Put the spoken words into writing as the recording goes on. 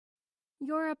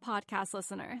You're a podcast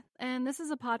listener, and this is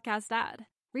a podcast ad.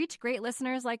 Reach great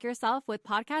listeners like yourself with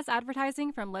podcast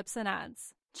advertising from Libsyn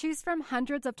Ads. Choose from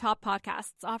hundreds of top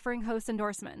podcasts offering host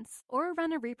endorsements, or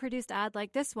run a reproduced ad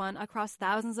like this one across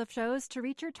thousands of shows to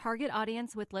reach your target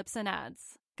audience with Libsyn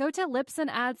Ads. Go to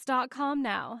libsynads.com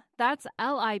now. That's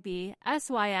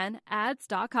LIBSYN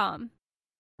ads.com.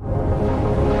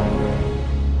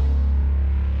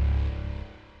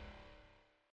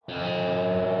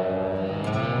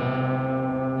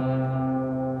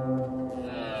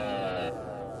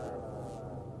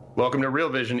 Welcome to Real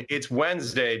Vision. It's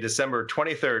Wednesday, December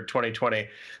 23rd, 2020.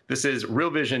 This is Real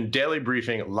Vision Daily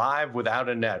Briefing, live without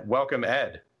a net. Welcome,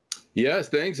 Ed. Yes,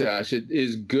 thanks, Ash. It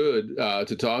is good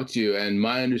to talk to you. And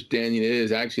my understanding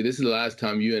is, actually, this is the last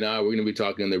time you and I, we're going to be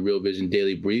talking on the Real Vision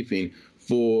Daily Briefing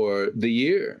for the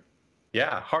year.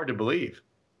 Yeah, hard to believe.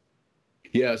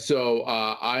 Yeah, so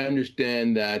I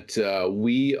understand that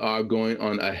we are going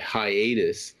on a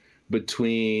hiatus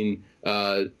between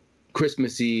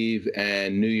Christmas Eve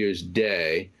and New Year's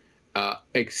Day,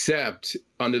 except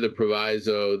under the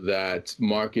proviso that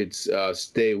markets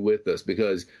stay with us,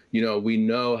 because, you know, we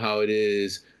know how it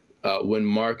is when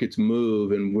markets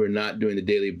move and we're not doing the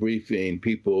daily briefing.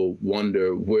 People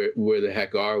wonder where the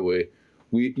heck are we?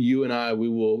 You and I, we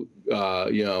will,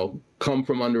 come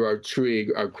from under our tree,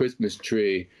 our Christmas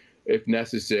tree, if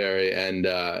necessary, and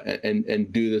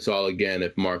do this all again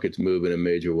if markets move in a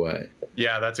major way.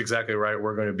 Yeah, that's exactly right.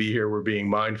 We're going to be here. We're being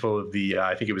mindful of the,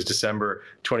 I think it was December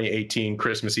 2018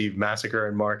 Christmas Eve massacre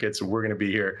in markets. We're going to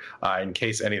be here in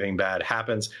case anything bad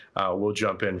happens. We'll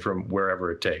jump in from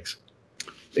wherever it takes.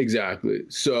 Exactly.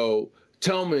 So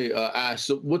tell me, Ash,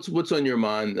 so what's on your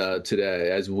mind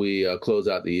today as we close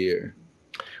out the year?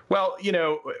 Well, you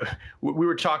know, we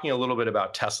were talking a little bit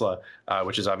about Tesla,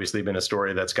 which has obviously been a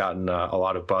story that's gotten a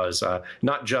lot of buzz,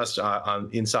 not just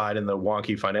inside in the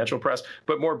wonky financial press,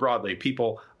 but more broadly,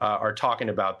 people are talking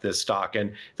about this stock.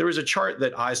 And there was a chart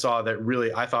that I saw that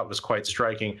really I thought was quite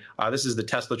striking. This is the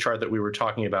Tesla chart that we were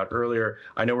talking about earlier.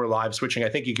 I know we're live switching. I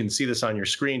think you can see this on your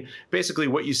screen. Basically,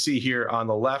 what you see here on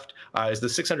the left is the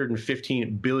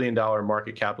 $615 billion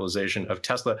market capitalization of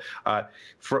Tesla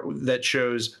that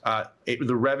shows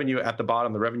the revenue at the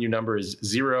bottom. The revenue number is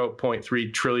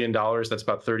 $0.3 trillion. That's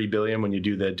about 30 billion when you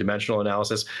do the dimensional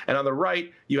analysis. And on the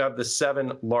right, you have the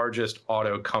 7 largest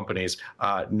auto companies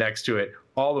next to it,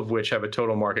 all of which have a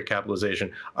total market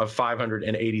capitalization of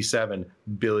 $587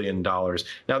 billion.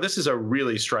 Now, this is a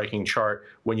really striking chart.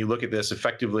 When you look at this,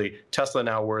 effectively, Tesla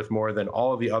now worth more than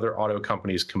all of the other auto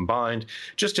companies combined.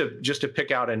 Just to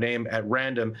pick out a name at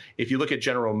random, if you look at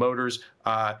General Motors,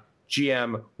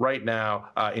 GM right now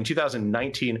in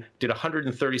 2019 did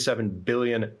 $137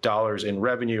 billion in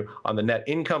revenue. On the net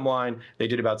income line, they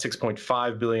did about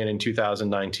 $6.5 billion in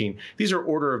 2019. These are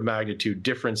order of magnitude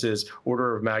differences,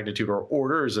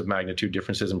 orders of magnitude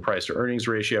differences in price to earnings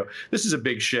ratio. This is a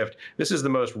big shift. This is the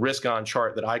most risk-on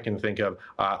chart that I can think of,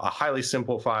 a highly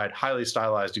simplified, highly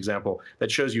stylized example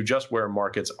that shows you just where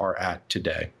markets are at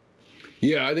today.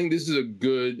 Yeah, I think this is a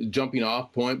good jumping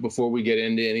off point before we get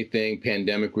into anything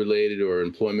pandemic related or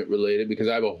employment related, because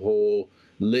I have a whole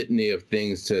litany of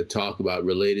things to talk about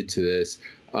related to this.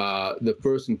 The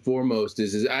first and foremost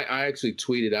is I actually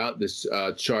tweeted out this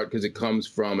chart because it comes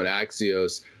from an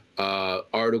Axios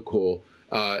article.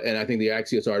 And I think the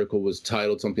Axios article was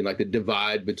titled something like "The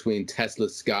Divide Between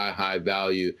Tesla's Sky-High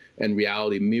Value and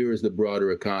Reality Mirrors the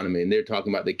Broader Economy." And they're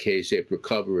talking about the K-shaped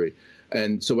recovery.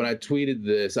 And so when I tweeted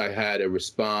this, I had a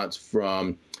response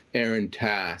from Aaron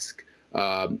Task,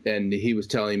 and he was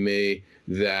telling me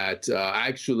that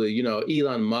actually, you know,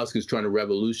 Elon Musk is trying to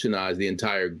revolutionize the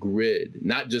entire grid,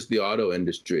 not just the auto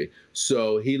industry.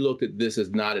 So he looked at this as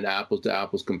not an apples to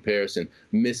apples comparison,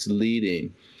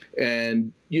 misleading.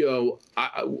 And, you know,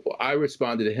 I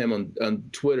responded to him on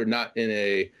Twitter, not in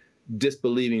a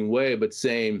disbelieving way, but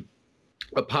saying,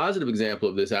 a positive example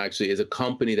of this actually is a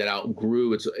company that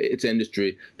outgrew its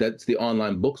industry. That's the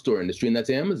online bookstore industry, and that's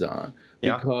Amazon.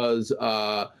 Yeah. Because,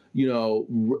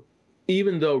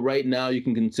 even though right now you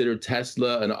can consider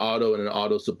Tesla an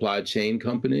auto supply chain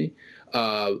company,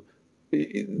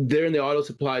 they're in the auto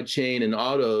supply chain and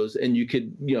autos, and you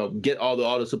could, get all the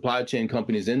auto supply chain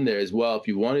companies in there as well if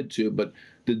you wanted to. But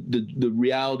the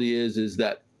reality is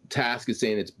that Task is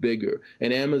saying it's bigger,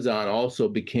 and Amazon also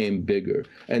became bigger.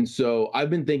 And so I've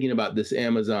been thinking about this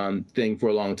Amazon thing for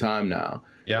a long time now.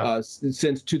 Yeah.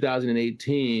 Since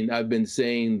 2018, I've been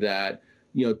saying that,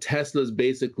 Tesla's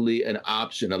basically an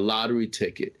option, a lottery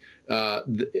ticket,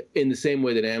 in the same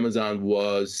way that Amazon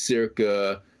was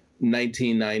circa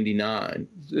 1999.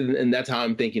 And that's how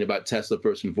I'm thinking about Tesla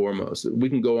first and foremost. We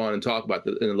can go on and talk about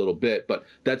that in a little bit, but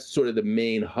that's sort of the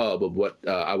main hub of what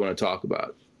I want to talk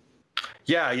about.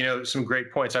 Yeah, some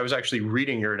great points. I was actually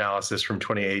reading your analysis from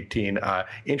 2018.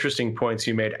 Interesting points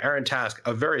you made. Aaron Task,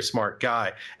 a very smart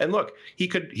guy. And look, he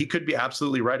could be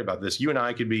absolutely right about this. You and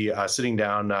I could be sitting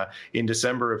down in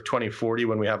December of 2040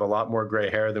 when we have a lot more gray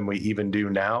hair than we even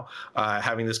do now,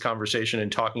 having this conversation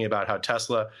and talking about how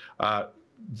Tesla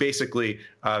basically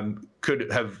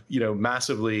could have,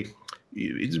 massively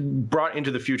it's brought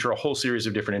into the future a whole series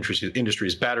of different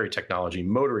industries, battery technology,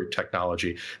 motor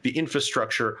technology, the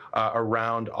infrastructure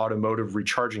around automotive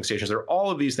recharging stations. There are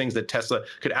all of these things that Tesla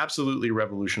could absolutely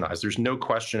revolutionize. There's no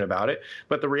question about it.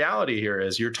 But the reality here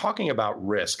is you're talking about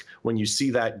risk when you see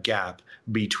that gap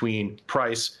between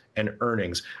price and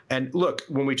earnings. And look,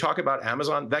 when we talk about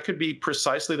Amazon, that could be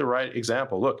precisely the right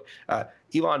example. Look,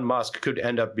 Elon Musk could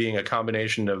end up being a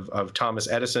combination of Thomas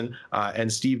Edison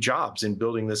and Steve Jobs in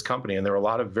building this company. And there are a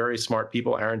lot of very smart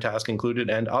people, Aaron Task included,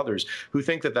 and others who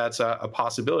think that that's a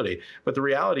possibility. But the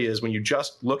reality is when you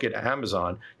just look at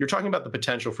Amazon, you're talking about the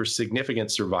potential for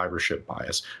significant survivorship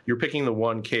bias. You're picking the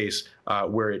one case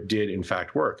where it did, in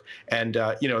fact, work. And,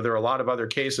 there are a lot of other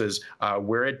cases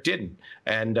where it didn't.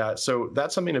 And so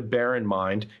that's something to bear in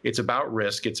mind. It's about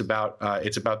risk. It's about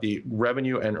the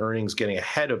revenue and earnings getting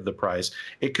ahead of the price.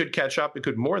 It could catch up. It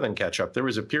could more than catch up. There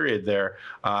was a period there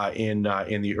in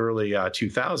the early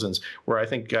 2000s where I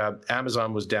think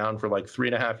Amazon was down for like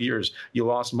 3.5 years. You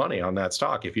lost money on that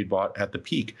stock if you'd bought at the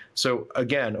peak. So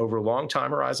again, over long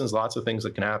time horizons, lots of things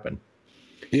that can happen.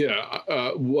 Yeah,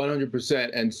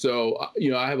 100%. And so,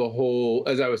 I have a whole,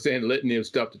 as I was saying, litany of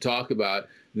stuff to talk about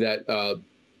that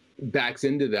backs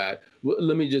into that.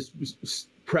 Let me just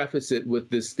preface it with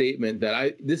this statement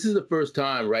that this is the first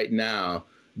time right now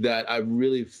that I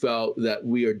really felt that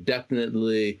we are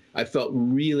I felt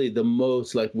really the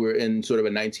most like we're in sort of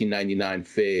a 1999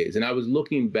 phase. And I was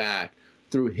looking back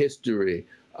through history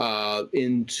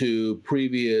into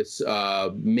previous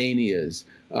manias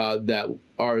that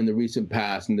are in the recent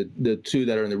past. And the two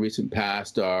that are in the recent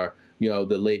past are,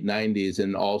 the late 90s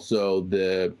and also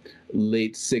the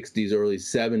late 60s, early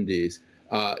 70s.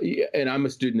 And I'm a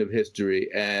student of history.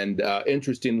 And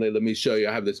interestingly, let me show you,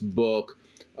 I have this book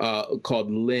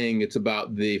called Ling. It's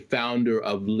about the founder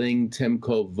of Ling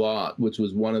Temco Vought, which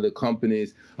was one of the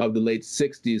companies of the late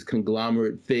 60s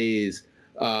conglomerate phase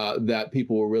that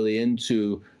people were really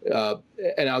into.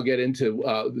 And I'll get into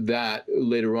that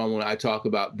later on when I talk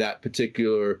about that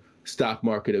particular stock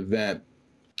market event.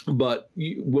 But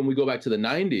when we go back to the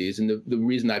 90s, and the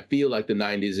reason I feel like the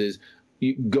 90s is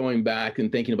going back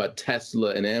and thinking about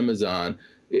Tesla and Amazon,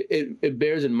 it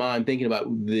bears in mind thinking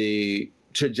about the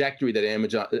trajectory that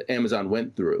Amazon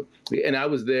went through. And I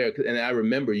was there, and I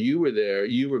remember you were there,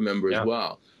 you remember as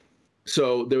well.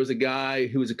 So there was a guy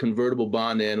who was a convertible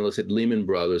bond analyst at Lehman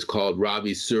Brothers called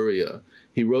Ravi Surya.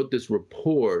 He wrote this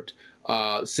report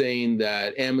saying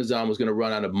that Amazon was going to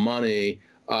run out of money,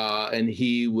 and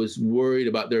he was worried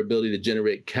about their ability to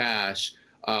generate cash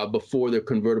before their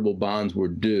convertible bonds were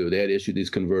due. They had issued these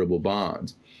convertible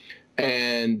bonds.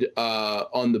 And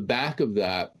on the back of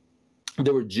that,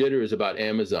 there were jitters about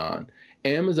Amazon.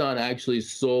 Amazon actually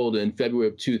sold in February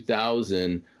of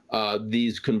 2000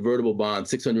 these convertible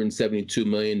bonds, $672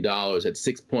 million at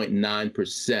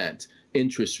 6.9%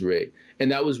 interest rate. And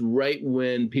that was right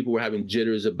when people were having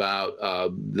jitters about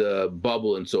the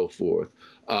bubble and so forth.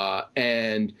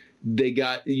 And they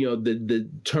got, the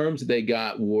terms that they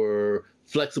got were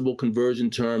flexible conversion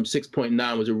terms.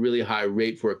 6.9 was a really high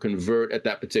rate for a convert at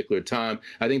that particular time.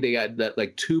 I think they got that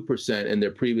like 2% in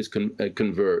their previous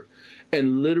convert.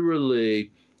 And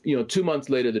literally, 2 months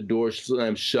later, the door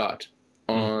slammed shut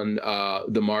on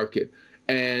the market.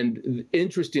 And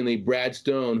interestingly, Brad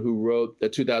Stone, who wrote a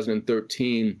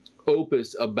 2013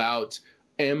 opus about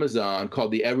Amazon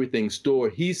called The Everything Store,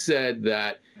 he said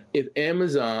that if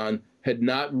Amazon had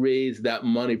not raised that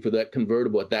money for that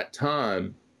convertible at that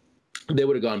time, they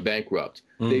would have gone bankrupt.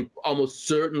 They almost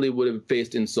certainly would have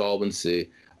faced insolvency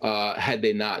had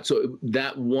they not. So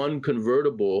that one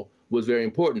convertible was very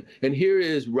important. And here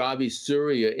is Ravi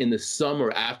Surya in the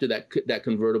summer after that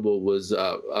convertible was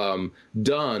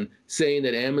done, saying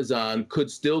that Amazon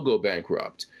could still go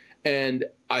bankrupt. And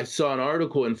I saw an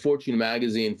article in Fortune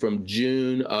magazine from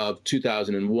June of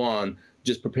 2001,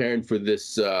 just preparing for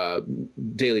this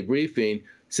daily briefing,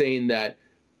 saying that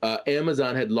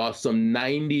Amazon had lost some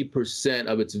 90%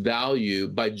 of its value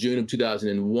by June of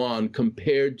 2001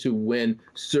 compared to when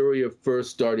Surya first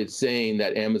started saying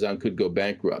that Amazon could go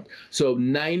bankrupt. So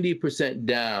 90%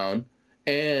 down.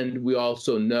 And we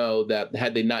also know that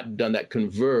had they not done that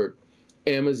convert,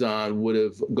 Amazon would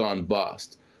have gone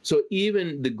bust. So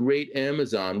even the great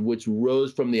Amazon, which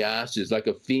rose from the ashes like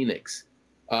a phoenix,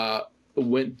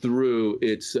 went through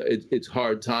its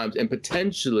hard times and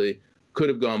potentially could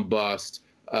have gone bust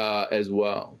as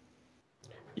well.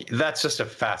 That's just a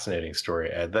fascinating story,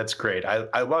 Ed. That's great.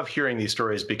 I love hearing these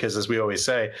stories because, as we always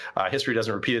say, history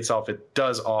doesn't repeat itself. It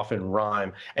does often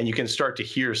rhyme, and you can start to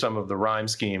hear some of the rhyme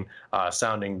scheme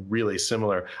sounding really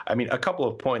similar. I mean, a couple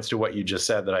of points to what you just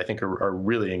said that I think are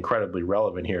really incredibly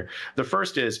relevant here. The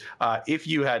first is if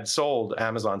you had sold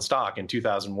Amazon stock in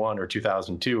 2001 or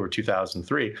 2002 or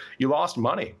 2003, you lost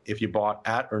money if you bought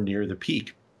at or near the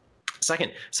peak.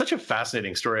 Second, such a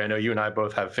fascinating story. I know you and I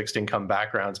both have fixed income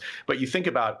backgrounds, but you think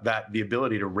about that, the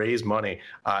ability to raise money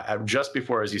just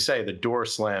before, as you say, the door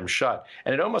slams shut.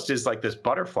 And it almost is like this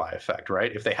butterfly effect,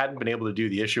 right? If they hadn't been able to do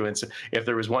the issuance, if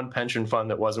there was one pension fund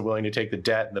that wasn't willing to take the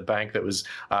debt and the bank that was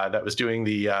doing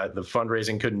the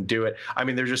fundraising couldn't do it. I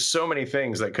mean, there's just so many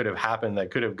things that could have happened that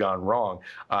could have gone wrong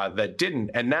that didn't.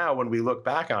 And now when we look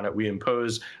back on it, we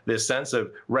impose this sense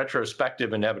of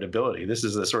retrospective inevitability. This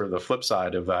is the sort of the flip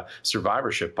side of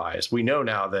survivorship bias. We know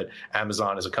now that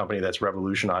Amazon is a company that's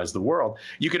revolutionized the world.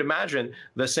 You could imagine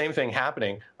the same thing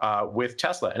happening with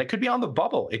Tesla, and it could be on the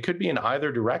bubble. It could be in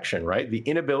either direction, right? The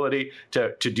inability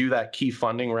to do that key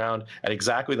funding round at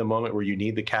exactly the moment where you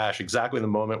need the cash, exactly the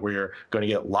moment where you're going to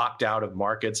get locked out of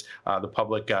markets, the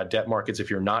public debt markets, if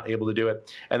you're not able to do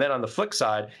it. And then on the flip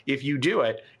side, if you do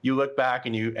it, you look back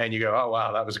and you go, oh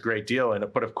wow, that was a great deal.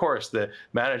 But of course, the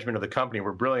management of the company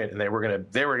were brilliant, and they were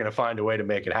going to find a way to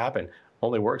make it happen.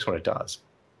 Only works when it does.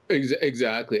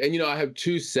 Exactly. And, I have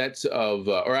two sets of,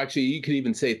 or actually you could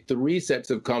even say three sets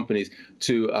of companies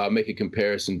to make a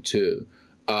comparison to.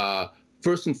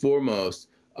 First and foremost,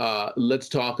 let's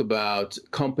talk about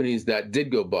companies that did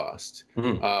go bust.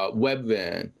 Mm-hmm.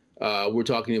 Webvan. We're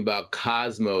talking about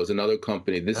Cosmos, another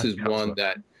company. This is Cosmos. One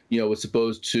that, was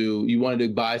supposed to, you wanted to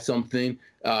buy something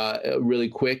really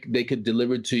quick. They could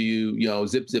deliver it to you,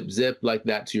 zip, zip, zip like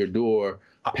that to your door.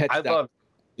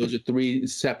 Those are three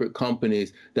separate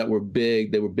companies that were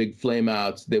big. They were big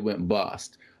flameouts. They went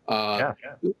bust.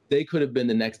 They could have been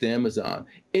the next Amazon.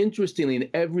 Interestingly, in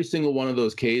every single one of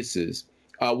those cases,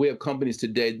 we have companies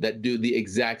today that do the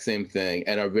exact same thing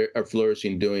and are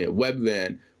flourishing doing it.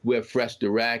 Webvan, we have Fresh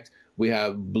Direct, we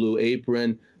have Blue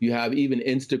Apron, you have even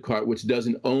Instacart, which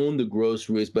doesn't own the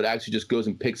groceries, but actually just goes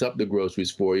and picks up the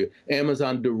groceries for you.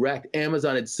 Amazon Direct,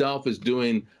 Amazon itself is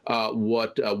doing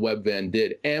what Webvan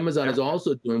did. Amazon is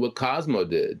also doing what Cosmo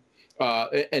did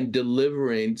and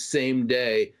delivering same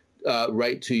day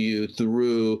right to you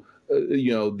through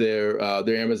their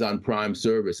Amazon Prime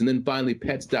service. And then finally,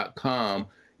 Pets.com,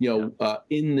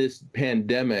 in this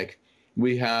pandemic,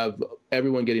 we have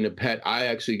everyone getting a pet. I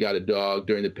actually got a dog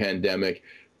during the pandemic.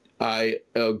 I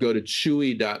go to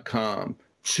Chewy.com.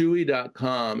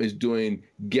 Chewy.com is doing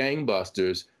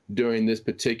gangbusters during this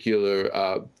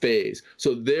particular phase.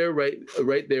 So there,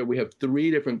 right there, we have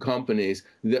three different companies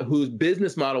whose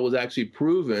business model was actually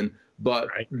proven, but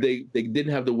they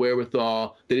didn't have the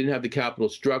wherewithal, they didn't have the capital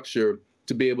structure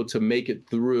to be able to make it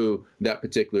through that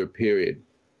particular period.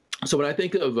 So when I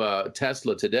think of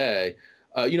Tesla today,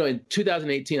 in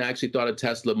 2018, I actually thought of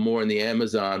Tesla more in the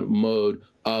Amazon mode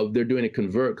of they're doing a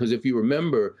convert. Because if you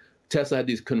remember, Tesla had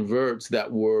these converts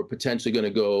that were potentially going to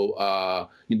go,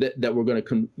 that were going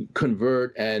to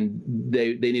convert, and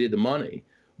they needed the money.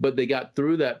 But they got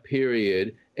through that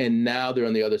period, and now they're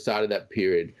on the other side of that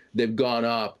period. They've gone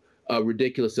up a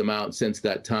ridiculous amount since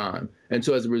that time. And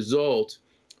so as a result,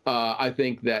 I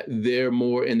think that they're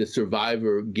more in the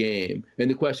survivor game. And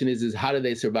the question is how do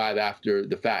they survive after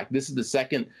the fact? This is the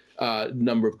second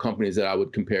number of companies that I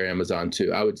would compare Amazon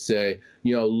to. I would say,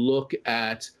 look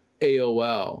at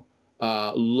AOL,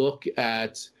 look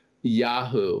at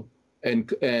Yahoo,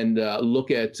 and look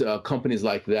at companies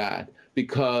like that.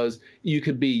 Because you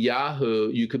could be Yahoo,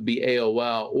 you could be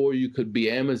AOL, or you could be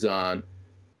Amazon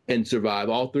and survive.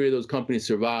 All three of those companies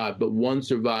survived, but one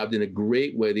survived in a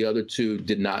great way. The other two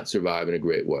did not survive in a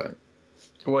great way.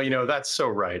 Well, that's so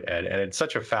right, Ed. And it's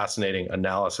such a fascinating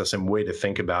analysis and way to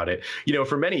think about it.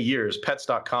 For many years,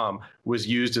 Pets.com was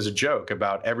used as a joke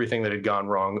about everything that had gone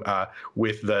wrong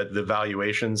with the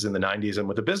valuations in the 90s and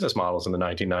with the business models in the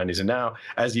 1990s. And now,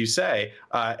 as you say,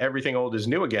 everything old is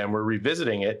new again. We're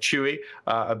revisiting it. Chewy,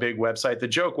 a big website. The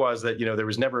joke was that, there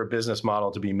was never a business model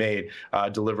to be made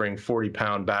delivering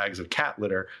 40-pound bags of cat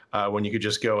litter when you could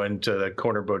just go into the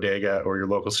corner bodega or your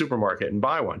local supermarket and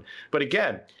buy one. But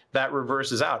again, that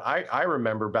reverses out. I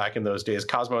remember back in those days,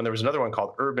 Cosmo, and there was another one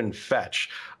called Urban Fetch.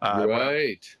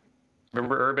 Right.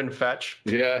 Remember Urban Fetch?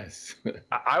 Yes.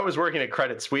 I was working at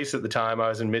Credit Suisse at the time. I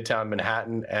was in Midtown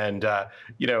Manhattan, and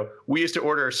we used to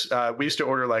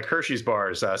order like Hershey's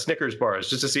bars, Snickers bars,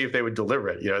 just to see if they would deliver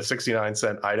it. A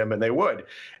 69-cent item, and they would.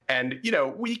 And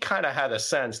we kind of had a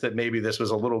sense that maybe this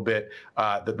was a little bit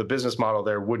that the business model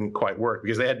there wouldn't quite work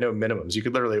because they had no minimums. You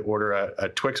could literally order a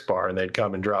Twix bar and they'd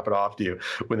come and drop it off to you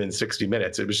within 60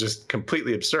 minutes. It was just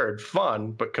completely absurd,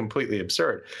 fun, but completely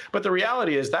absurd. But the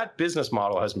reality is that business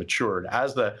model has matured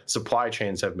as the supply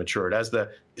chains have matured, as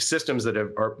the systems that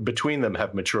are between them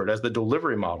have matured, as the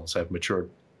delivery models have matured.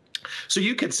 So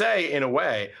you could say, in a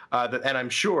way, that, and I'm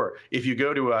sure if you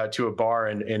go to a bar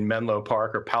in Menlo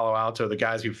Park or Palo Alto, the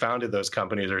guys who founded those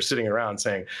companies are sitting around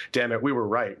saying, "Damn it, we were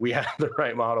right. We had the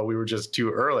right model. We were just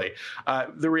too early."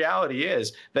 The reality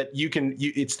is that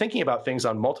it's thinking about things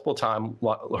on multiple time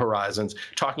horizons,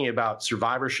 talking about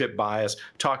survivorship bias,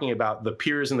 talking about the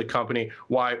peers in the company,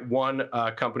 why one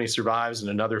company survives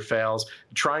and another fails,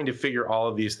 trying to figure all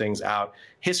of these things out.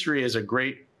 History is a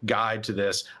great guide to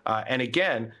this. And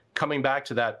again, coming back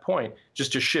to that point,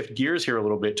 just to shift gears here a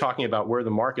little bit, talking about where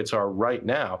the markets are right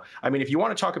now. I mean, if you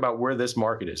want to talk about where this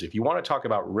market is, if you want to talk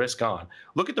about risk on,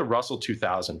 look at the Russell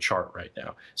 2000 chart right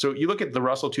now. So you look at the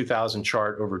Russell 2000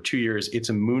 chart over 2 years, it's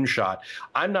a moonshot.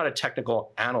 I'm not a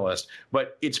technical analyst,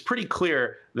 but it's pretty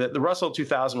clear that the Russell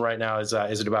 2000 right now is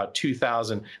at about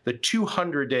 2,000. The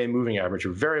 200-day moving average,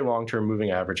 or very long-term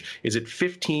moving average, is at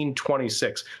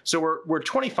 1526. So we're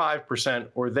 25%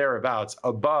 or thereabouts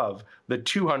above the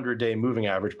 200-day moving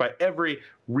average by every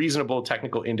reasonable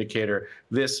technical indicator.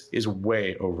 This is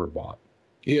way overbought.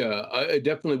 Yeah,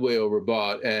 definitely way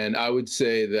overbought. And I would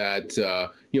say that,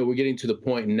 we're getting to the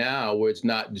point now where it's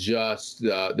not just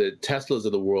the Teslas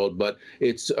of the world, but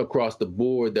it's across the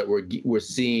board that we're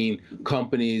seeing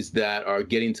companies that are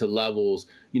getting to levels,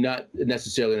 not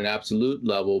necessarily an absolute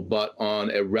level, but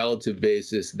on a relative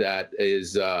basis that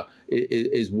is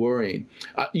worrying.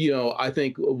 I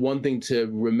think one thing to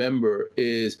remember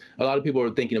is a lot of people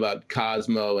are thinking about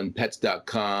Cosmo and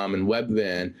Pets.com and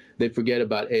Webvan. They forget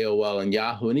about AOL and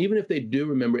Yahoo. And even if they do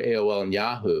remember AOL and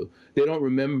Yahoo, they don't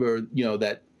remember,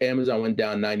 that Amazon went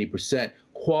down 90%.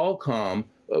 Qualcomm,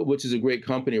 which is a great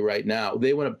company right now,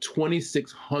 they went up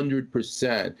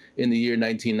 2,600% in the year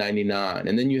 1999.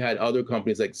 And then you had other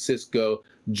companies like Cisco,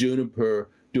 Juniper,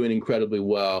 doing incredibly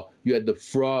well. You had the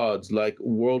frauds like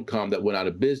WorldCom that went out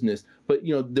of business, but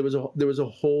there was a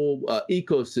whole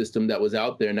ecosystem that was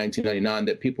out there in 1999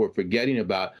 that people were forgetting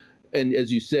about. And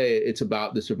as you say, it's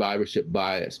about the survivorship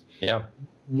bias. Yeah.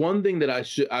 One thing that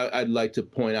I'd like to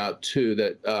point out too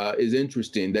that is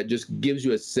interesting, that just gives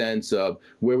you a sense of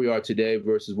where we are today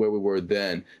versus where we were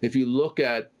then. If you look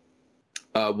at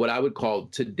what I would call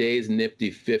today's Nifty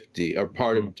 50, or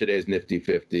part of today's Nifty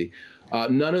 50.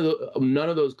 None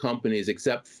of those companies,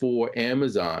 except for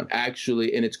Amazon,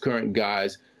 actually in its current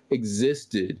guise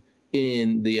existed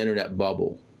in the internet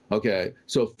bubble. Okay,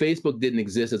 so Facebook didn't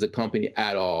exist as a company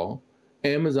at all.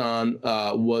 Amazon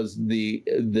was the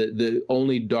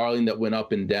only darling that went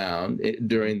up and down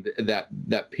during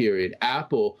that period.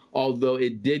 Apple, although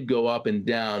it did go up and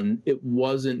down, it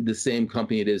wasn't the same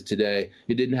company it is today.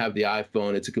 It didn't have the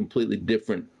iPhone. It's a completely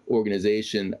different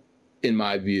organization, in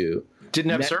my view.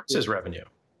 Didn't have services revenue.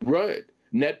 Right.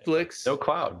 Netflix. No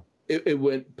cloud. It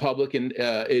went public, and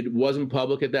it wasn't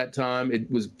public at that time. It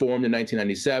was formed in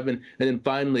 1997. And then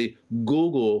finally,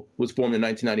 Google was formed in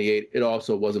 1998. It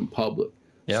also wasn't public.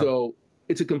 Yeah. So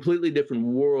it's a completely different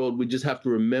world. We just have to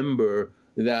remember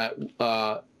that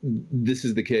this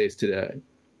is the case today.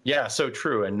 Yeah, so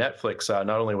true. And Netflix,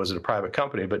 not only was it a private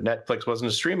company, but Netflix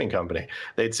wasn't a streaming company.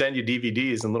 They'd send you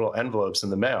DVDs in little envelopes in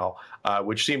the mail,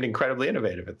 which seemed incredibly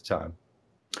innovative at the time.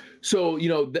 So,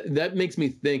 that makes me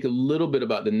think a little bit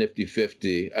about the Nifty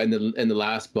 50 and the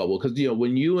last bubble. Because,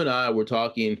 when you and I were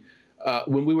talking,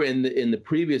 when we were in the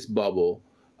previous bubble,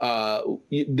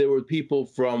 there were people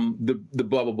from the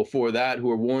bubble before that who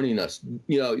were warning us,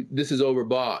 this is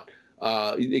overbought.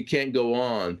 It can't go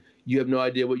on. You have no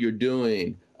idea what you're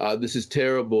doing. This is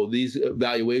terrible. These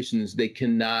valuations, they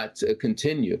cannot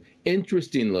continue.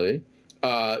 Interestingly,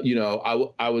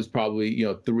 I was probably,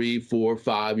 3, 4,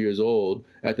 5 years old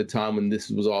at the time when this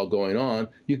was all going on.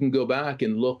 You can go back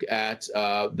and look at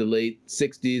the late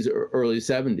 60s or early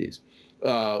 70s.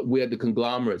 We had the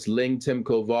conglomerates, Ling,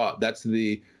 Timco, Vought. That's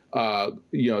this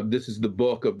is the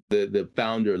book of the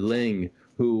founder, Ling,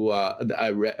 who I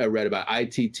read about.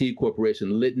 ITT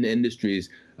Corporation, Litton Industries,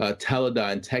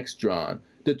 Teledyne, Textron.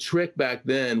 The trick back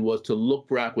then was to look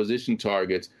for acquisition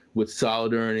targets with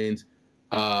solid earnings,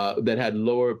 that had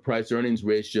lower price earnings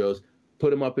ratios,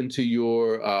 put them up into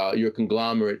your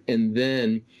conglomerate, and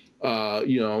then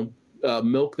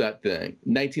milk that thing.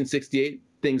 1968,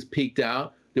 things peaked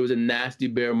out. There was a nasty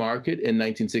bear market in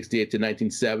 1968 to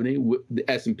 1970. The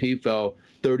S&P fell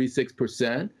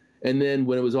 36%. And then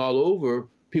when it was all over,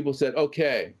 people said,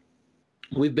 okay,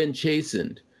 we've been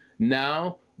chastened.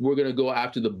 Now we're going to go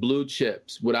after the blue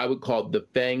chips, what I would call the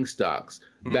FANG stocks.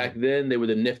 Back then, they were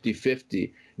the Nifty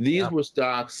 50. These were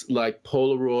stocks like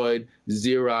Polaroid,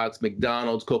 Xerox,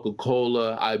 McDonald's,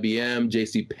 Coca-Cola, IBM,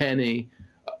 JCPenney.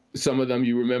 Some of them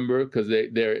you remember because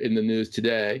they're in the news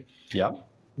today. Yep.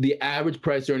 The average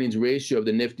price earnings ratio of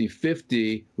the Nifty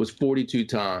 50 was 42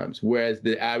 times, whereas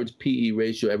the average PE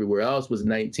ratio everywhere else was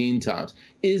 19 times.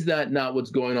 Is that not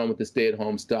what's going on with the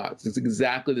stay-at-home stocks? It's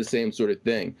exactly the same sort of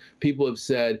thing. People have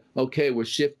said, okay, we're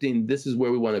shifting. This is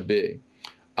where we want to be.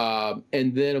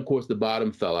 And then, of course, the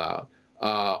bottom fell out.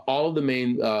 All of the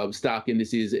main stock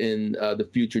indices in the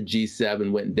future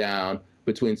G7 went down.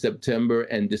 Between September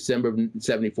and December of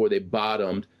 74, they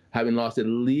bottomed, having lost at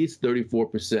least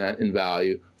 34% in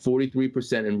value,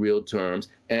 43% in real terms.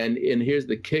 And here's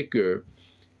the kicker.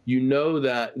 You know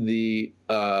that the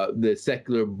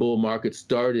secular bull market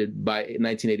started by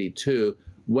 1982.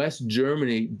 West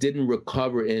Germany didn't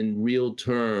recover in real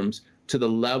terms to the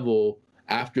level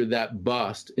after that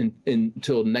bust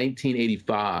until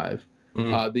 1985.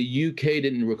 The UK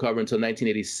didn't recover until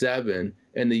 1987,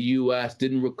 and the US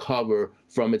didn't recover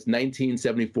from its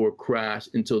 1974 crash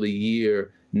until the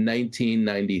year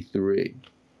 1993.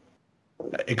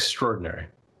 Extraordinary.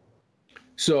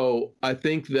 So I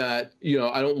think that,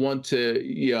 I don't want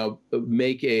to,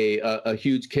 make a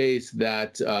huge case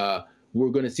that we're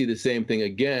going to see the same thing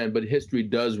again, but history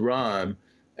does rhyme.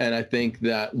 And I think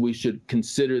that we should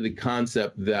consider the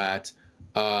concept that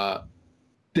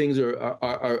things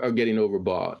are getting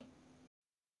overbought.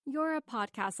 You're a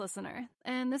podcast listener,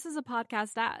 and this is a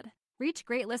podcast ad. Reach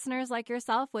great listeners like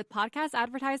yourself with podcast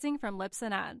advertising from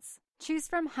Libsyn Ads. Choose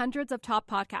from hundreds of top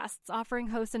podcasts offering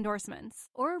host endorsements,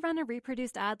 or run a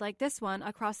reproduced ad like this one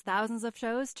across thousands of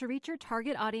shows to reach your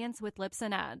target audience with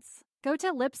Libsyn Ads. Go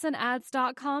to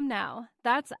libsynads.com now.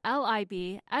 That's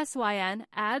LIBSYN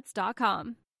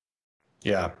ads.com.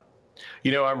 Yeah.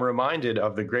 I'm reminded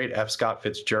of the great F. Scott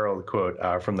Fitzgerald quote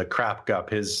from the Crap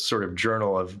Gup, his sort of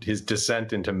journal of his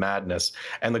descent into madness.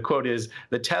 And the quote is,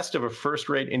 "The test of a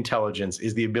first-rate intelligence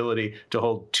is the ability to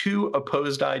hold two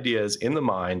opposed ideas in the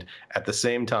mind at the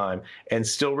same time and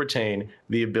still retain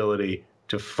the ability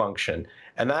to function."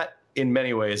 And that, in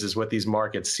many ways, is what these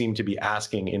markets seem to be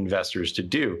asking investors to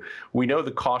do. We know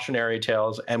the cautionary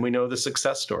tales and we know the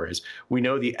success stories. We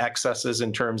know the excesses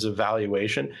in terms of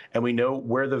valuation, and we know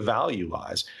where the value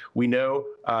lies. We know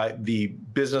the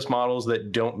business models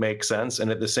that don't make sense. And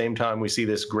at the same time, we see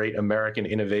this great American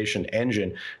innovation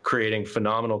engine creating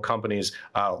phenomenal companies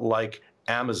like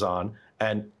Amazon,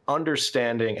 and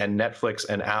understanding, and Netflix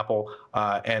and Apple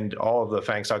and all of the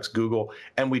FANG stocks, Google.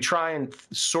 And we try and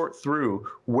sort through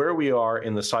where we are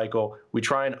in the cycle. We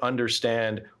try and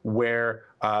understand where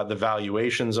the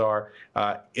valuations are.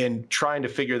 In trying to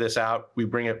figure this out, we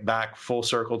bring it back full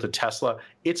circle to Tesla.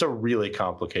 It's a really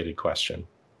complicated question.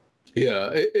 Yeah,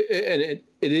 and it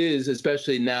is,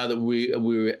 especially now that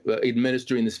we're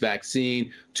administering this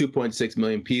vaccine. 2.6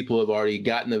 million people have already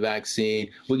gotten the vaccine.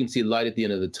 We can see light at the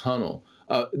end of the tunnel.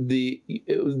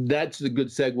 That's a good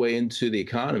segue into the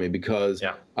economy because,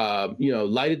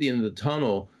 light at the end of the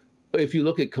tunnel. If you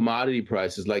look at commodity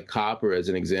prices like copper as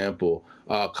an example,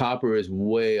 copper is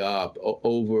way up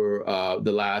over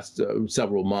the last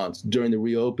several months. During the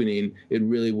reopening, it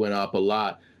really went up a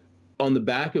lot. On the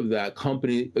back of that,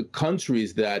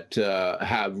 countries that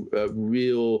have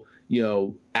real,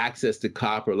 access to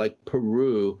copper, like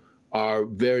Peru, are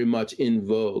very much in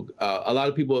vogue. A lot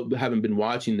of people haven't been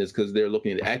watching this because they're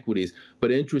looking at equities. But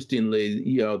interestingly,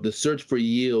 the search for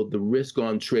yield, the risk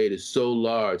on trade is so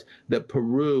large that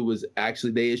Peru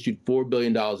they issued $4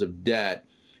 billion of debt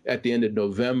at the end of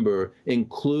November,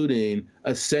 including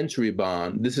a century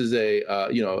bond. This is an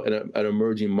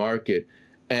emerging market.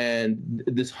 And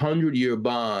this 100-year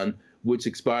bond, which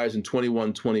expires in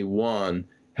 2121,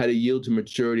 had a yield to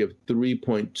maturity of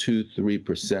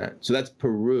 3.23%. So that's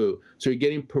Peru. So you're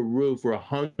getting Peru for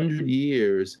 100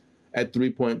 years at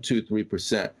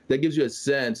 3.23%. That gives you a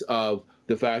sense of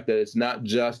the fact that it's not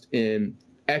just in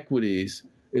equities,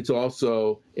 it's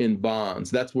also in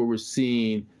bonds. That's where we're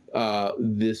seeing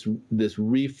this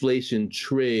reflation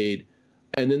trade.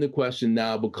 And then the question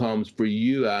now becomes for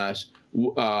you, Ash,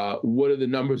 what are the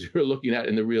numbers you're looking at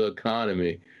in the real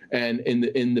economy and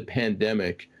in the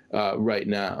pandemic right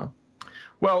now?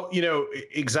 Well,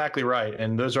 exactly right.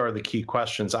 And those are the key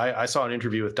questions. I saw an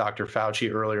interview with Dr.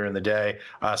 Fauci earlier in the day.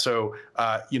 Dr.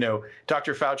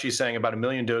 Fauci is saying about 1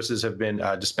 million doses have been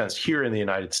dispensed here in the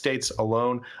United States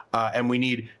alone. And we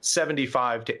need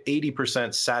 75 to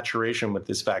 80% saturation with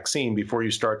this vaccine before you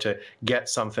start to get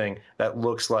something that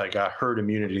looks like a herd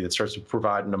immunity that starts to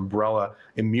provide an umbrella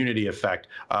immunity effect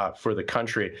for the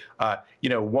country.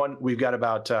 We've got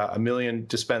about 1 million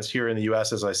dispensed here in the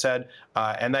U.S., as I said,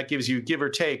 and that gives you, give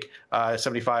or take,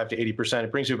 75 to 80%.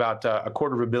 It brings you about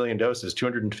 250 million doses,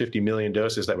 250 million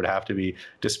doses that would have to be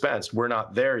dispensed. We're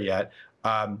not there yet.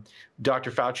 Dr.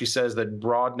 Fauci says that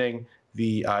broadening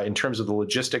in terms of the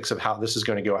logistics of how this is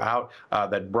going to go out,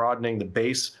 that broadening the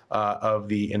base of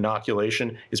the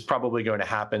inoculation is probably going to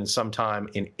happen sometime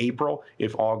in April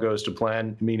if all goes to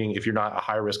plan, meaning if you're not a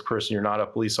high-risk person, you're not a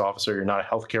police officer, you're not a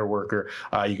healthcare worker,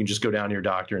 you can just go down to your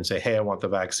doctor and say, hey, I want the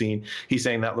vaccine. He's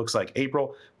saying that looks like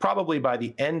April, probably by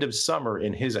the end of summer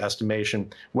in his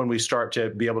estimation, when we start to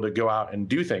be able to go out and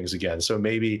do things again. So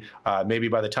maybe by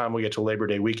the time we get to Labor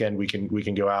Day weekend, we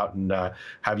can go out and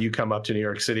have you come up to New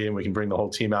York City and we can bring the whole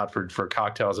team out for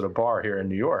cocktails at a bar here in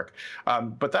New York.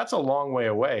 But that's a long way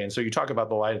away. And so you talk about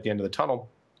the light at the end of the tunnel.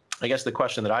 I guess the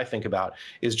question that I think about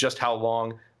is just how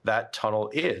long that tunnel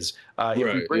is.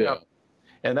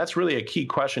 And that's really a key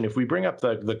question. If we bring up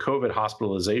the COVID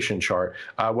hospitalization chart,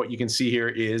 what you can see here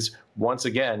is, once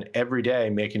again, every day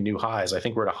making new highs. I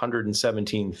think we're at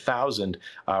 117,000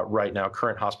 right now,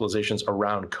 current hospitalizations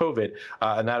around COVID.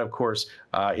 And that, of course,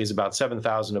 is about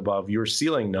 7,000 above your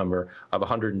ceiling number of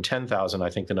 110,000, I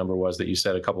think the number was that you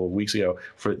said a couple of weeks ago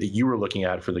that you were looking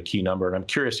at for the key number. And I'm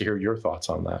curious to hear your thoughts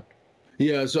on that.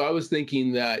 Yeah, so I was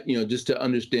thinking that, just to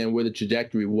understand where the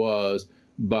trajectory was,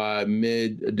 by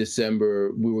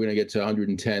mid-December, we were going to get to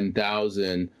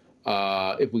 110,000.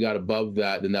 If we got above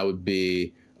that, then that would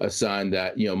be a sign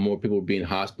that, more people were being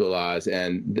hospitalized,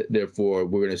 and therefore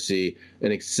we're going to see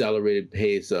an accelerated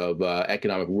pace of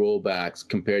economic rollbacks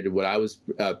compared to what I was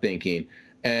thinking.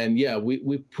 And yeah,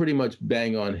 we pretty much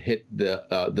bang on hit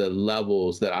the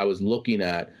levels that I was looking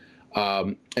at.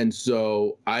 And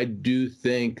so I do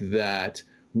think that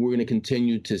we're going to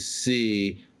continue to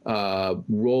see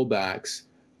rollbacks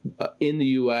in the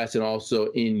U.S. and also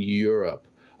in Europe.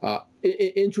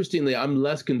 Interestingly, I'm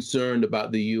less concerned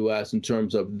about the U.S. in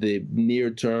terms of the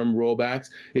near-term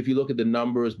rollbacks. If you look at the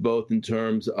numbers, both in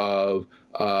terms of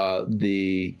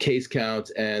the case counts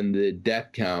and the death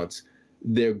counts,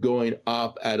 they're going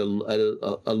up at a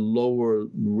lower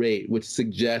rate, which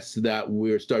suggests that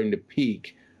we're starting to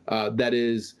peak. That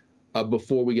is,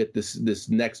 before we get this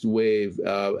next wave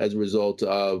as a result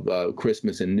of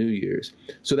Christmas and New Year's.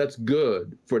 So that's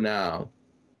good for now.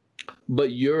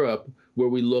 But Europe, where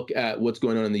we look at what's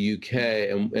going on in the UK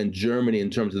and Germany in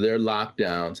terms of their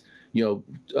lockdowns,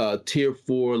 tier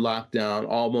 4 lockdown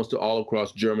almost all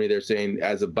across Germany, they're saying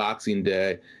as of Boxing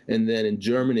Day. And then in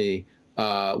Germany,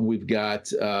 we've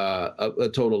got a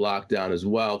total lockdown as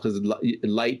well because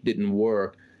light didn't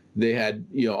work. They had,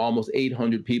 almost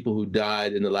 800 people who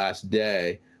died in the last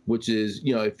day, which is,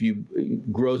 if you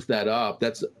gross that up,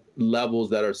 that's levels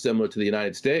that are similar to the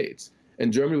United States.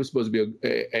 And Germany was supposed to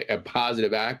be a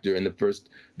positive actor in the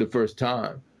first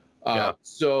time.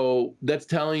 So that's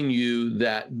telling you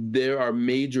that there are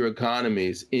major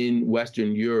economies in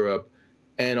Western Europe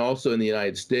and also in the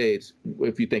United States,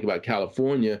 if you think about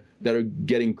California, that are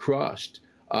getting crushed.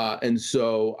 And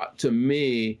so to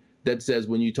me, that says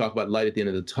when you talk about light at the end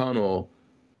of the tunnel,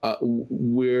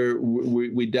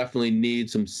 we definitely need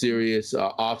some serious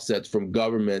offsets from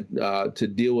government to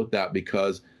deal with that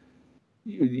because,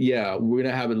 we're going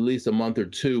to have at least a month or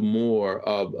two more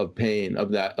of pain of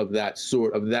that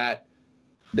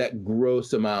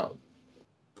gross amount.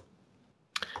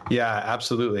 Yeah,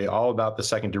 absolutely. All about the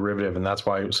second derivative. And that's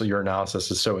why your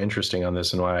analysis is so interesting on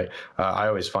this and why I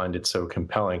always find it so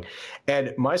compelling.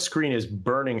 And my screen is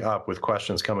burning up with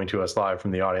questions coming to us live from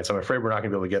the audience. I'm afraid we're not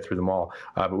going to be able to get through them all,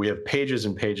 but we have pages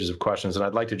and pages of questions. And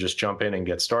I'd like to just jump in and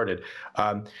get started.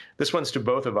 This one's to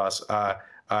both of us.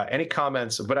 Any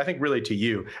comments, but I think really to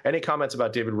you, any comments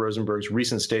about David Rosenberg's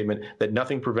recent statement that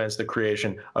nothing prevents the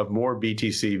creation of more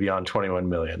BTC beyond 21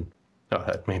 million? Oh,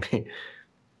 that maybe.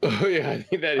 Oh, yeah, I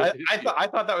think that is. I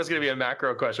thought that was going to be a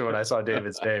macro question when I saw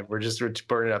David's name. We're just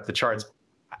burning up the charts.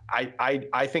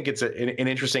 I think it's an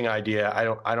interesting idea.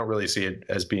 I don't really see it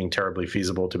as being terribly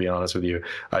feasible, to be honest with you.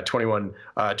 21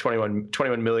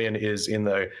 million is in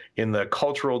the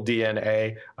cultural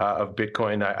DNA of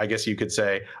Bitcoin. I guess you could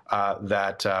say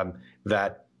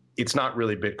that it's not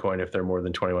really Bitcoin if there are more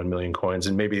than 21 million coins,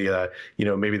 and maybe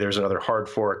maybe there's another hard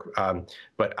fork.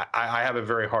 But I have a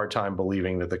very hard time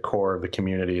believing that the core of the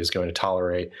community is going to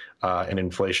tolerate an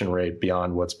inflation rate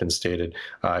beyond what's been stated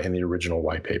in the original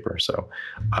white paper. So,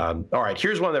 all right,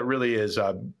 here's one that really is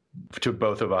to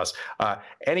both of us.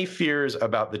 Any fears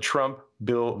about the Trump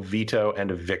bill veto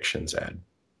and evictions, Ed?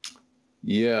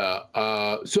 Yeah.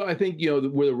 So I think,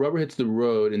 where the rubber hits the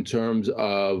road in terms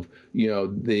of,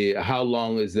 how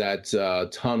long is that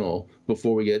tunnel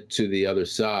before we get to the other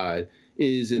side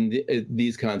is in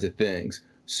these kinds of things.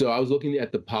 So I was looking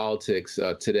at the politics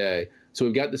today. So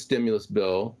we've got the stimulus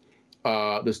bill.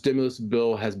 The stimulus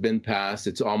bill has been passed.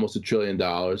 It's almost $1 trillion.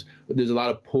 But there's a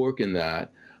lot of pork in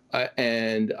that.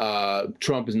 And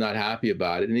Trump is not happy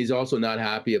about it. And he's also not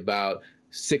happy about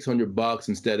 $600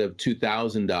 instead of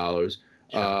 $2,000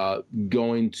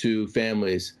 going to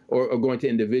families or going to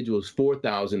individuals,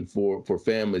 $4,000 for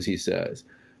families, he says.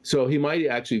 So he might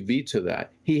actually veto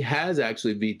that. He has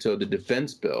actually vetoed the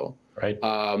defense bill, right?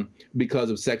 Because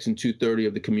of Section 230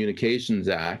 of the Communications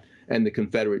Act and the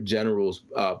Confederate generals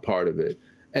part of it.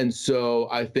 And so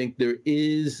I think there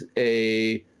is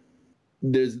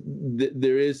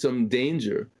some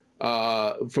danger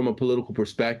from a political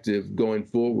perspective going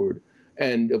forward.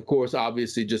 And of course,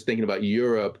 obviously, just thinking about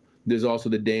Europe, there's also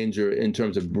the danger in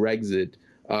terms of Brexit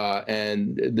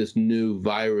and this new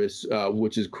virus,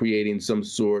 which is creating some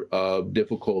sort of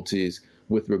difficulties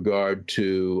with regard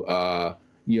to,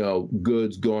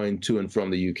 goods going to and from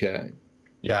the UK.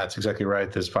 Yeah, that's exactly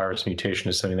right. This virus mutation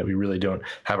is something that we really don't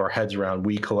have our heads around,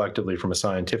 we collectively, from a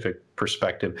scientific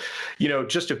perspective.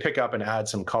 Just to pick up and add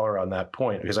some color on that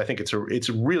point, because I think it's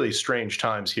really strange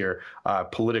times here,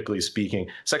 politically speaking.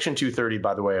 Section 230,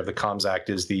 by the way, of the Comms Act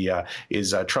is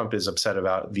Trump is upset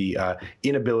about the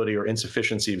inability or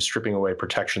insufficiency of stripping away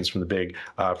protections from the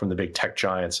big tech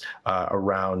giants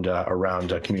around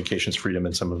communications freedom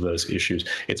and some of those issues.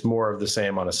 It's more of the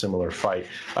same on a similar fight.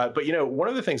 But one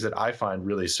of the things that I find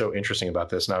really so interesting about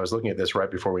this, and I was looking at this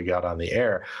right before we got on the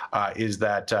air, is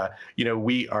that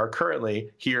we are currently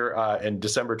here in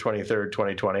December 23rd,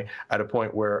 2020, at a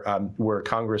point where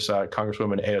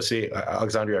Congresswoman AOC,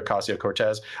 Alexandria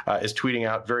Ocasio-Cortez, is tweeting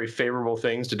out very favorable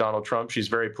things to Donald Trump. She's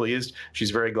very pleased.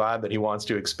 She's very glad that he wants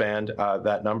to expand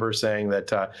that number, saying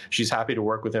that she's happy to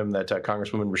work with him, that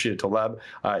Congresswoman Rashida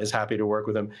Tlaib is happy to work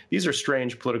with him. These are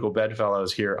strange political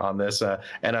bedfellows here on this.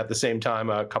 And at the same time,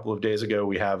 a couple of days ago,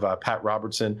 we have Pat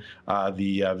Robertson,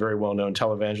 the very well-known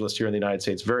televangelist here in the United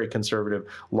States, very conservative,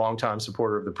 longtime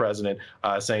supporter of the president,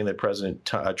 saying that President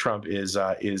Trump is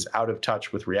out of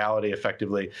touch with reality.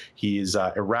 Effectively, he's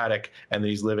erratic, and that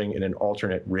he's living in an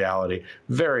alternate reality.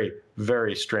 Very,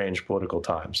 very strange political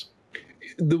times.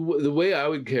 The way I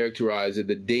would characterize it,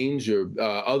 the danger,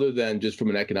 other than just from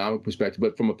an economic perspective,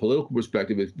 but from a political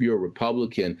perspective, if you're a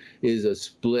Republican, is a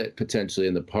split potentially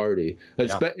in the party.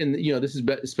 Yeah. And this is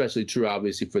especially true,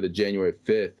 obviously, for the January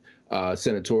 5th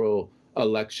senatorial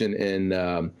election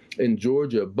in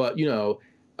Georgia. But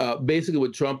basically,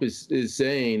 what Trump is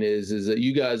saying is that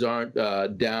you guys aren't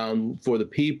down for the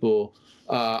people.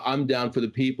 I'm down for the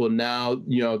people now.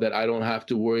 That I don't have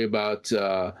to worry about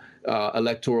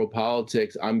electoral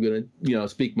politics. I'm going to,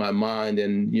 speak my mind,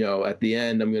 and at the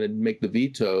end, I'm going to make the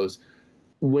vetoes.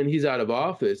 When he's out of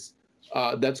office,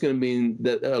 that's going to mean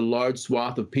that a large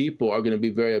swath of people are going to be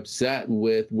very upset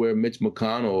with where Mitch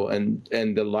McConnell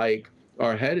and the like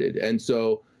are headed. And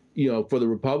so, for the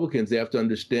Republicans, they have to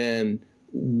understand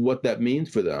what that means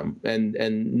for them, and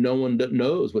no one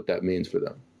knows what that means for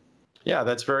them. Yeah,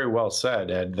 that's very well said,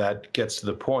 Ed. That gets to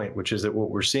the point, which is that what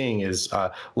we're seeing is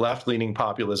left-leaning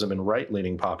populism and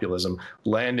right-leaning populism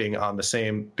landing on the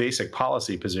same basic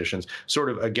policy positions,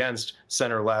 sort of against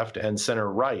center-left and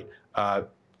center-right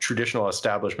traditional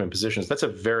establishment positions. That's a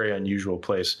very unusual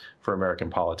place for American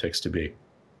politics to be.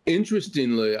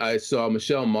 Interestingly, I saw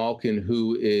Michelle Malkin,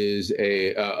 who is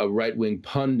a right-wing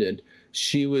pundit.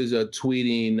 She was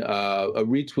retweeting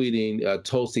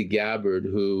Tulsi Gabbard,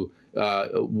 who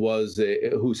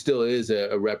still is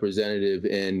a representative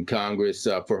in Congress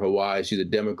for Hawaii. She's a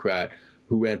Democrat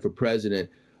who ran for president.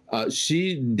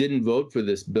 She didn't vote for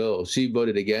this bill. She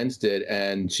voted against it,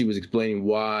 and she was explaining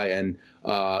why, and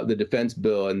the defense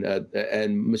bill.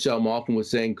 And Michelle Malkin was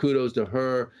saying kudos to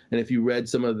her. And if you read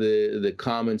some of the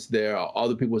comments there,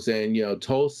 other people were saying,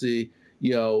 Tulsi, we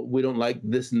don't like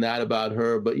this and that about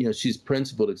her, but she's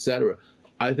principled, et cetera.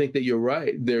 I think that you're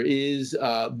right. There is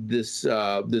this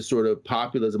sort of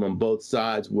populism on both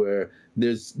sides where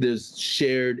there's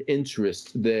shared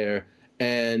interest there,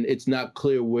 and it's not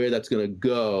clear where that's going to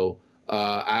go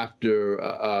after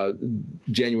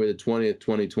January the 20th,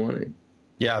 2020.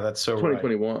 Yeah, that's so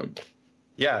 2021. Right.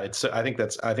 Yeah, I think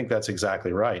that's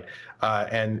exactly right,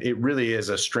 and it really is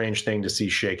a strange thing to see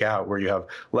shake out, where you have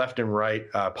left and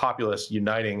right populists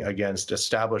uniting against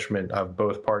establishment of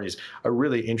both parties. A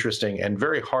really interesting and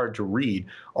very hard to read,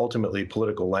 ultimately,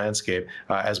 political landscape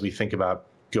as we think about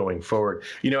going forward.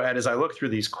 Ed, as I look through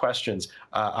these questions,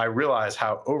 I realize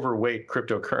how overweight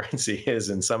cryptocurrency is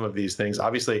in some of these things.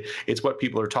 Obviously, it's what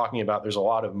people are talking about. There's a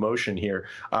lot of motion here.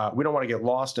 We don't want to get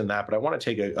lost in that, but I want to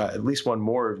take at least one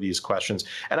more of these questions.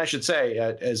 And I should say,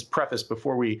 as preface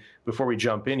before we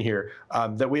jump in here,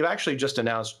 that we've actually just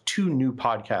announced 2 new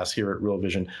podcasts here at Real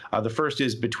Vision. The first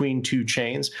is Between Two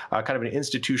Chains, kind of an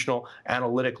institutional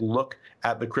analytic look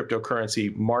at the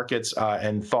cryptocurrency markets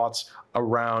and thoughts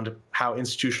around how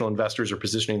institutional investors are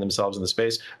positioning themselves in the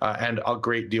space, and a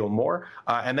great deal more.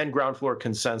 And then Ground Floor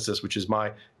Consensus, which is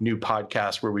my new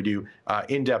podcast where we do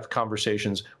in-depth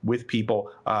conversations with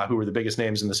people who are the biggest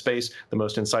names in the space, the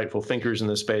most insightful thinkers in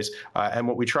the space. And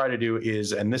what we try to do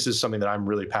is, and this is something that I'm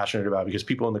really passionate about, because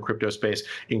people in the crypto space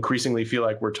increasingly feel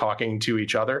like we're talking to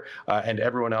each other, and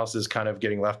everyone else is kind of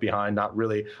getting left behind, not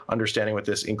really understanding what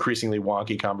this increasingly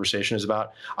wonky conversation is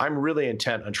about. I'm really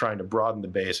intent on trying to broaden the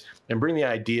base and bring the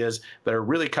ideas that are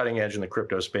really cutting edge in the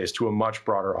crypto space to a much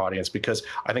broader audience, because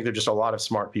I think there are just a lot of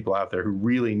smart people out there who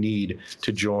really need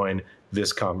to join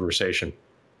this conversation.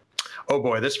 Oh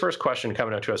boy, this first question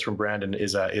coming up to us from Brandon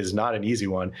is not an easy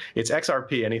one. It's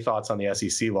XRP. Any thoughts on the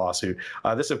SEC lawsuit?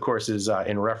 This, of course, is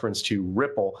in reference to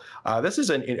Ripple. This is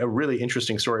a really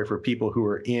interesting story for people who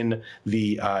are in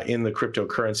the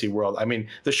cryptocurrency world. I mean,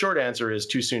 the short answer is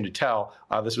too soon to tell.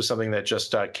 This was something that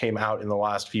just came out in the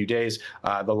last few days.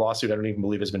 The lawsuit, I don't even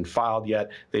believe, has been filed yet.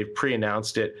 They've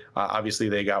pre-announced it. Obviously,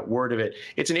 they got word of it.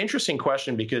 It's an interesting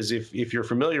question because if you're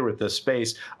familiar with the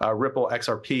space, Ripple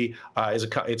XRP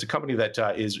it's a company that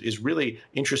is really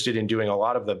interested in doing a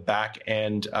lot of the back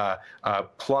end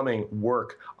plumbing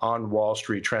work on Wall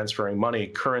Street, transferring money,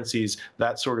 currencies,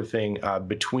 that sort of thing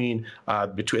between as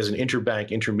an interbank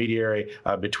intermediary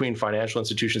between financial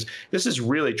institutions. This is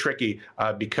really tricky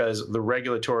because the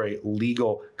regulatory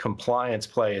legal compliance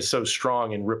play is so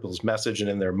strong in Ripple's message and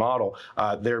in their model.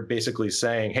 They're basically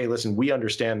saying, hey, listen, we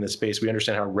understand this space. We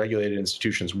understand how regulated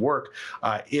institutions work.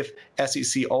 If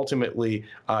SEC ultimately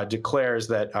declares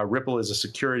that Ripple is a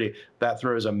security, that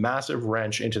throws a massive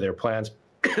wrench into their plans.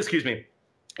 Excuse me.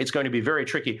 It's going to be very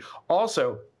tricky.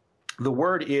 Also, the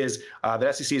word is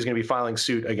that SEC is going to be filing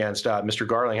suit against Mr.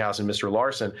 Garlinghouse and Mr.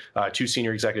 Larson, 2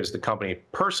 senior executives of the company,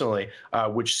 personally,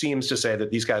 which seems to say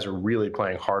that these guys are really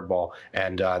playing hardball,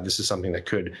 and this is something that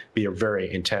could be a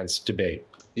very intense debate.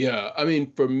 Yeah, I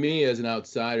mean, for me as an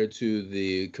outsider to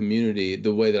the community,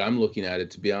 the way that I'm looking at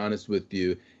it, to be honest with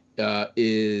you,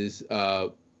 is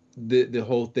the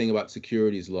whole thing about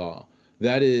securities law.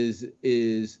 That is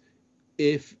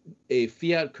if a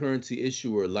fiat currency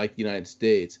issuer like the United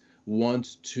States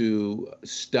wants to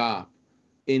stop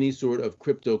any sort of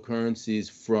cryptocurrencies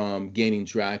from gaining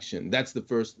traction, that's the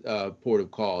first port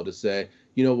of call to say,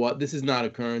 you know what, this is not a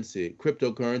currency.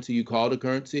 Cryptocurrency, you call it a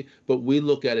currency, but we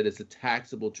look at it as a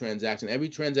taxable transaction. Every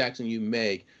transaction you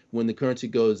make when the currency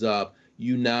goes up,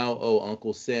 you now owe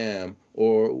Uncle Sam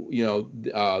or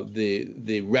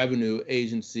the revenue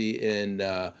agency in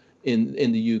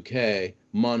the UK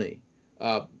money.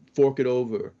 Fork it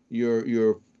over.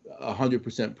 You're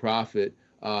 100% profit.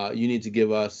 You need to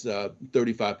give us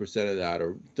 35% of that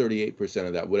or 38%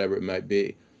 of that, whatever it might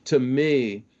be. To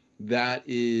me, that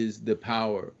is the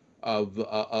power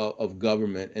of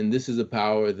government, and this is a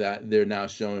power that they're now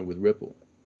showing with Ripple.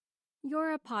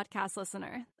 You're a podcast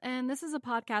listener, and this is a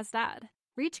podcast ad.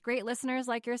 Reach great listeners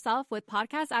like yourself with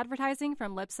podcast advertising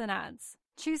from Libsyn Ads.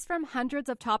 Choose from hundreds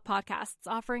of top podcasts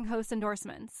offering host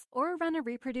endorsements, or run a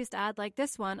reproduced ad like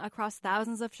this one across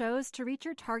thousands of shows to reach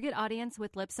your target audience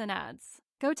with Libsyn Ads.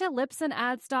 Go to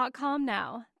libsynads.com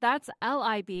now. That's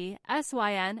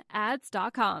LIBSYN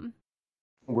ads.com.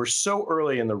 We're so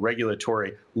early in the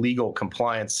regulatory legal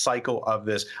compliance cycle of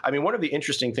this. I mean, one of the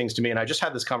interesting things to me, and I just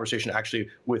had this conversation actually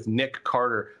with Nick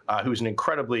Carter, who's an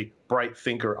incredibly bright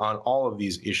thinker on all of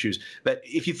these issues, that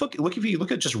if you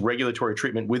look at just regulatory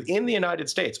treatment within the United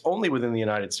States, only within the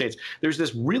United States, there's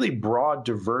this really broad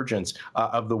divergence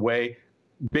of the way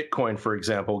Bitcoin, for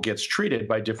example, gets treated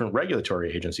by different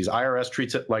regulatory agencies. IRS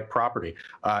treats it like property.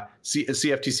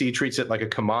 CFTC treats it like a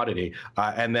commodity.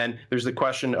 And then there's the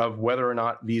question of whether or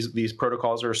not these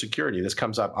protocols are a security. This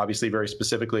comes up obviously very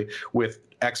specifically with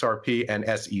XRP and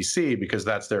SEC because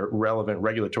that's their relevant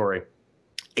regulatory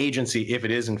agency if it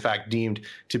is in fact deemed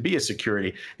to be a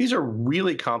security. These are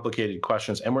really complicated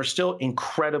questions, and we're still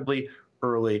incredibly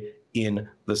early in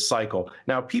the cycle.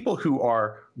 Now, people who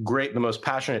are the most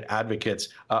passionate advocates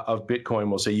of Bitcoin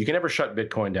will say you can never shut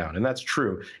Bitcoin down, and that's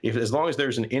true. As long as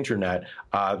there's an internet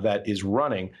that is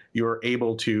running, you're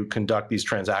able to conduct these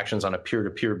transactions on a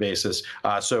peer-to-peer basis.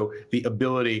 So the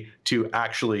ability to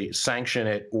actually sanction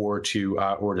it or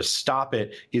to stop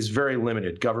it is very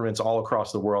limited. Governments all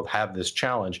across the world have this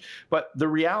challenge, but the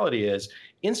reality is,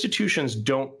 institutions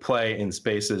don't play in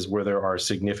spaces where there are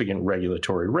significant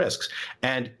regulatory risks.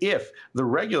 And if the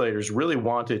regulators really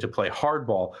wanted to play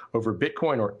hardball over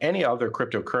Bitcoin or any other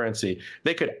cryptocurrency,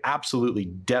 they could absolutely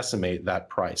decimate that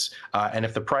price. And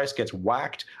if the price gets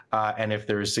whacked, and if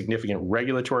there's significant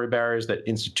regulatory barriers that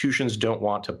institutions don't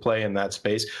want to play in that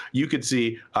space, you could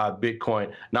see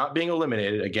Bitcoin not being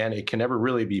eliminated. Again, it can never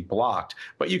really be blocked,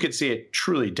 but you could see it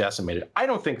truly decimated. I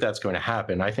don't think that's going to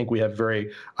happen. I think we have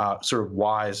very sort of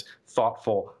wise,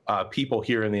 thoughtful people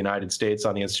here in the United States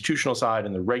on the institutional side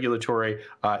and the regulatory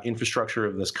infrastructure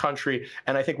of this country.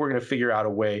 And I think we're going to figure out a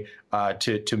way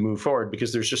to move forward,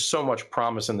 because there's just so much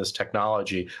promise in this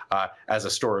technology as a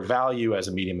store of value, as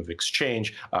a medium of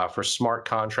exchange, for smart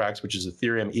contracts, which is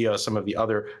Ethereum, EOS, some of the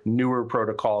other newer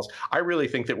protocols. I really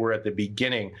think that we're at the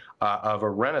beginning of a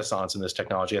renaissance in this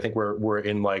technology. I think we're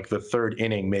in like the third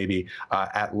inning, maybe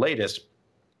at latest.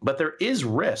 But there is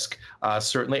risk,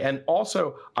 certainly. And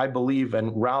also, I believe,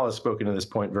 and Raoul has spoken to this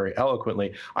point very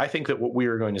eloquently, I think that what we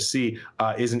are going to see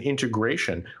is an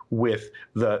integration with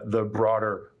the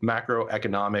broader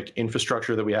macroeconomic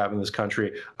infrastructure that we have in this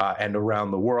country and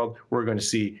around the world. We're going to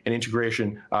see an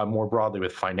integration more broadly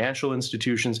with financial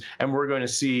institutions, and we're going to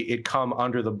see it come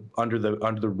under the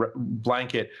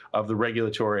blanket of the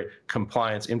regulatory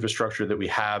compliance infrastructure that we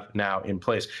have now in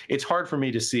place. It's hard for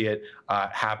me to see it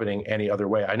happening any other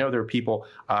way. I know there are people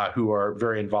who are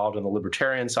very involved on the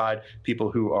libertarian side,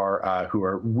 people who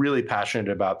are really passionate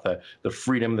about the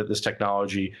freedom that this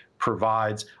technology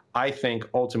provides. I think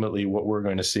ultimately what we're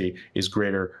going to see is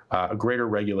greater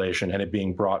regulation and it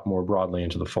being brought more broadly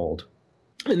into the fold.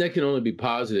 And that can only be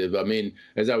positive. I mean,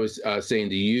 as I was saying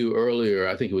to you earlier,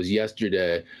 I think it was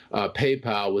yesterday,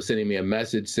 PayPal was sending me a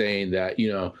message saying that,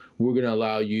 we're going to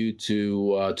allow you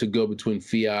to go between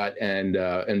fiat and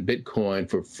Bitcoin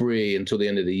for free until the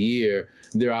end of the year.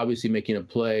 They're obviously making a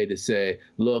play to say,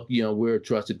 look, we're a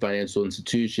trusted financial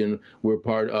institution. We're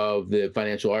part of the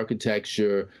financial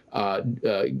architecture.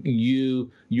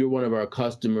 You're one of our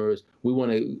customers. We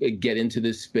want to get into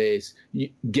this space.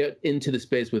 Get into the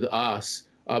space with us.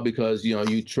 Because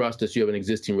you trust us, you have an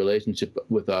existing relationship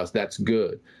with us. That's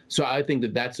good. So I think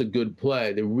that that's a good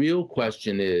play. The real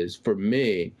question is, for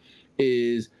me,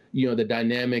 is the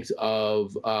dynamics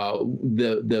of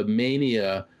the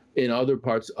mania in other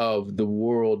parts of the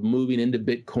world moving into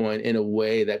Bitcoin in a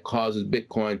way that causes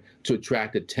Bitcoin to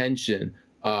attract attention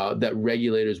that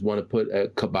regulators want to put a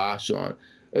kibosh on.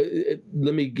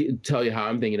 Let me tell you how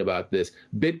I'm thinking about this.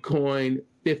 Bitcoin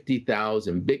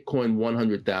 50,000, Bitcoin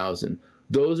 100,000.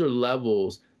 Those are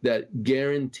levels that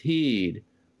guaranteed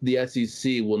the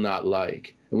SEC will not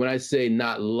like. And when I say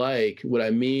not like, what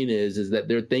I mean is that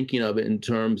they're thinking of it in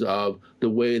terms of the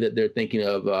way that they're thinking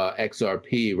of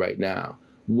XRP right now,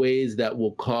 ways that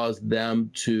will cause them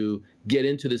to get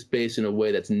into the space in a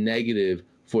way that's negative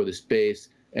for the space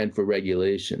and for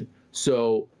regulation.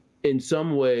 So in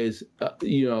some ways,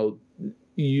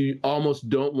 you almost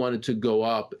don't want it to go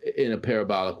up in a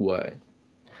parabolic way.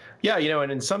 Yeah,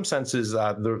 and in some senses,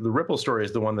 the Ripple story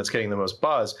is the one that's getting the most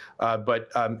buzz.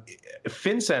 But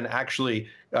FinCEN actually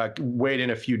weighed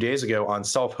in a few days ago on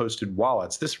self-hosted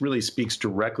wallets. This really speaks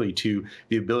directly to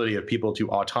the ability of people to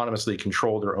autonomously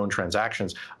control their own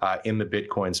transactions in the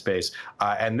Bitcoin space.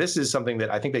 And this is something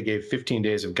that I think they gave 15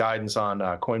 days of guidance on.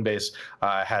 Coinbase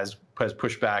has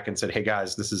pushed back and said, hey,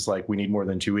 guys, this is we need more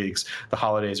than 2 weeks. The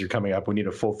holidays are coming up. We need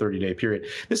a full 30-day period.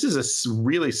 This is a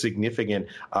really significant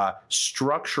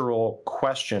structural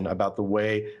question about the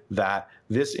way that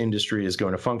this industry is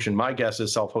going to function. My guess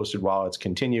is self-hosted wallets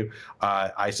continue.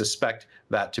 I suspect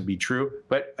that to be true.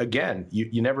 But again,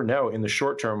 you never know in the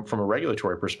short term from a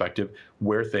regulatory perspective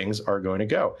where things are going to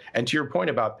go. And to your point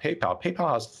about PayPal,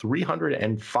 PayPal has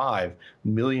 305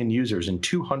 million users in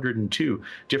 202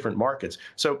 different markets.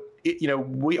 So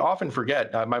we often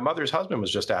forget. My mother's husband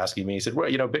was just asking me, he said, well,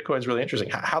 Bitcoin's really interesting.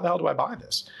 How the hell do I buy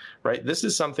this? Right? This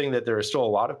is something that there are still a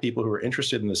lot of people who are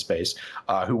interested in the space,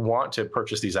 who want to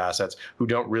purchase these assets, who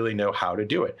don't really know how to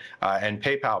do it. And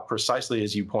PayPal, precisely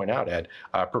as you point out, Ed,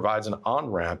 provides an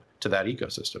on-ramp to that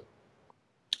ecosystem.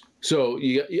 So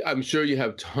I'm sure you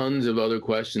have tons of other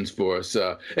questions for us.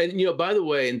 And by the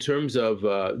way, in terms of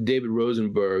David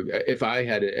Rosenberg, if I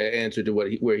had an answer to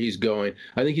where he's going,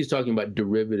 I think he's talking about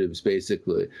derivatives,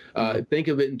 basically. Think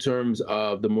of it in terms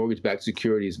of the mortgage-backed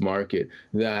securities market,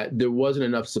 that there wasn't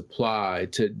enough supply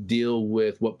to deal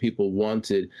with what people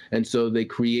wanted, and so they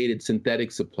created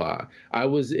synthetic supply. I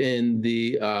was in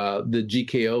the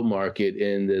GKO market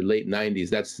in the late 90s.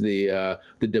 That's the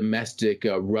domestic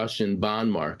Russian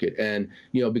bond market. And,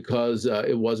 because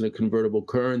it wasn't a convertible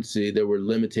currency, there were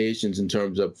limitations in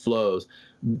terms of flows.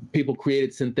 People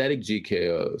created synthetic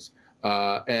GKOs.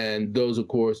 And those, of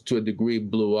course, to a degree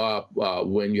blew up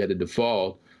when you had a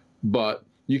default. But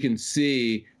you can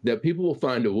see that people will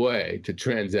find a way to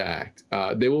transact.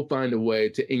 They will find a way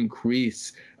to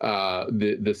increase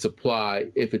the supply,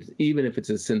 even if it's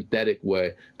a synthetic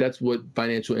way. That's what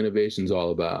financial innovation is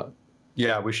all about.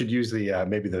 Yeah, we should use the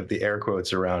maybe the air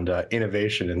quotes around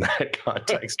innovation in that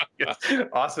context.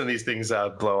 Often these things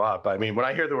blow up. I mean, when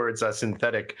I hear the words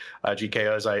synthetic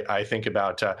GKOs, I think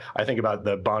about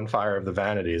the bonfire of the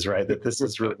vanities, right? That this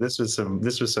was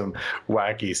some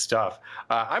wacky stuff.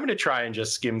 I'm going to try and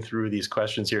just skim through these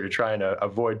questions here to try and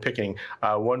avoid picking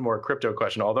one more crypto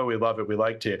question. Although we love it, we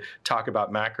like to talk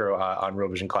about macro on Real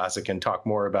Vision Classic and talk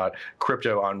more about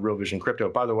crypto on Real Vision Crypto.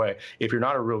 By the way, if you're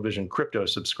not a Real Vision Crypto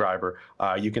subscriber,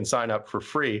 you can sign up for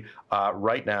free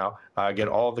right now, get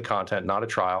all of the content, not a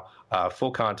trial,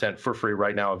 full content for free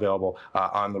right now available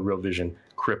on the Real Vision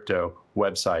Crypto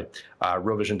website.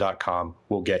 realvision.com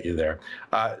will get you there.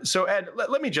 So Ed,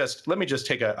 let me just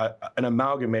take an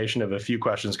amalgamation of a few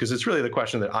questions, because it's really the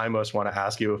question that I most want to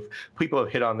ask you. If people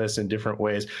have hit on this in different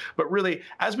ways, but really,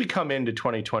 as we come into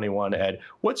 2021, Ed,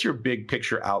 what's your big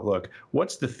picture outlook?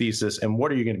 What's the thesis, and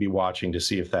what are you going to be watching to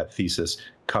see if that thesis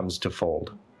comes to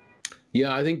fold?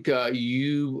 Yeah, I think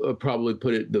you probably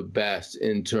put it the best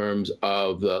in terms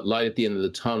of the light at the end of the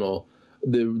tunnel.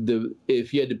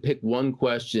 If you had to pick one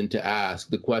question to ask,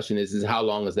 the question is how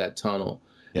long is that tunnel?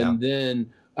 Yeah. And then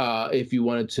if you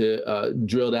wanted to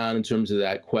drill down in terms of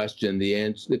that question,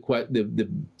 the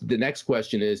next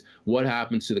question is what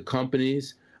happens to the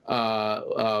companies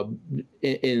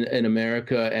in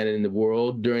America and in the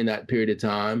world during that period of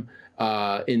time,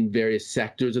 in various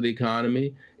sectors of the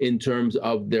economy, in terms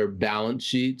of their balance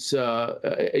sheets,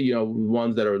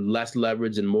 ones that are less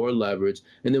leveraged and more leveraged,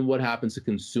 and then what happens to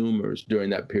consumers during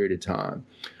that period of time.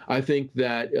 I think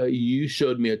that you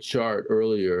showed me a chart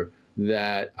earlier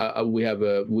that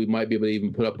we might be able to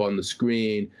even put up on the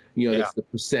screen. That's the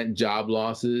percent job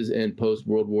losses in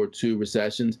post-World War II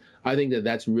recessions. I think that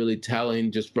that's really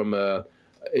telling, just from the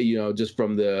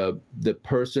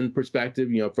person perspective,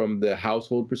 from the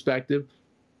household perspective.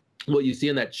 What you see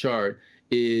in that chart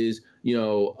is,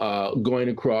 going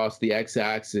across the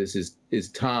x-axis is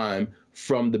time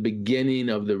from the beginning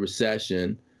of the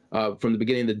recession, from the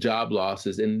beginning of the job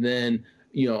losses, and then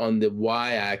on the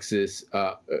y-axis,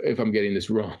 if I'm getting this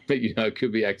wrong, but it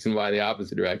could be x and y, the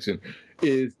opposite direction,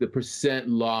 is the percent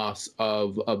loss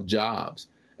of jobs.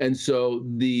 And so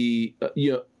the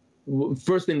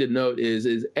first thing to note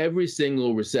is every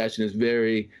single recession is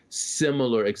very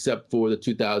similar, except for the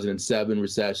 2007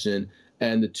 recession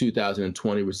and the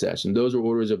 2020 recession. Those are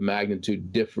orders of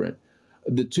magnitude different.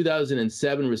 The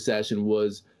 2007 recession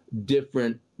was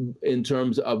different in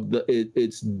terms of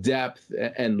its depth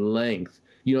and length.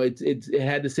 It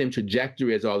had the same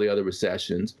trajectory as all the other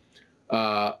recessions,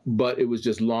 but it was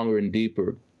just longer and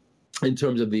deeper in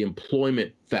terms of the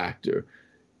employment factor.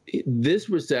 This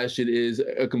recession is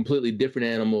a completely different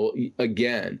animal.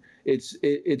 Again,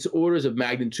 it's orders of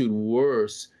magnitude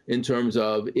worse in terms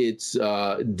of its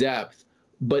depth.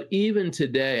 But even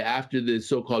today, after the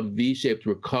so-called V-shaped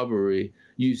recovery,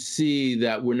 you see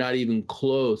that we're not even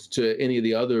close to any of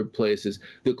the other places.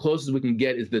 The closest we can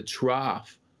get is the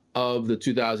trough of the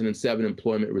 2007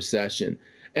 employment recession.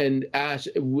 And Ash,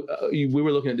 we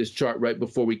were looking at this chart right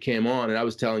before we came on, and I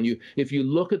was telling you, if you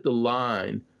look at the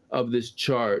line of this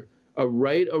chart,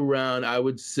 right around, I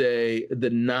would say, the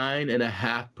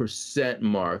 9.5%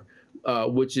 mark,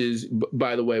 which is,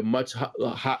 by the way, much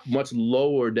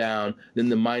lower down than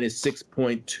the minus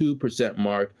 6.2%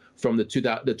 mark from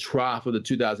the trough of the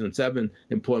 2007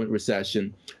 employment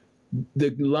recession. The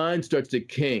line starts to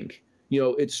kink.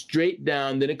 It's straight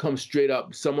down, then it comes straight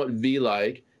up, somewhat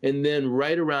V-like, and then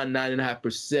right around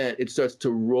 9.5%, it starts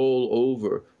to roll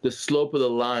over. The slope of the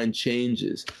line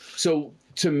changes. So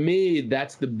to me,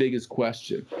 that's the biggest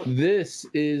question. This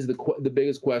is the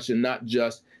biggest question, not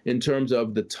just in terms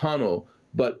of the tunnel,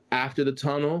 but after the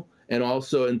tunnel, and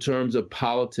also in terms of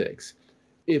politics.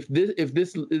 if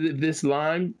this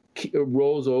line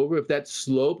rolls over, if that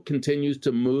slope continues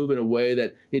to move in a way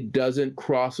that it doesn't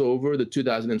cross over the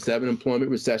 2007 employment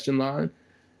recession line,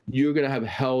 you're going to have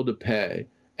hell to pay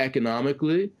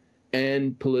economically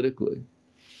and politically.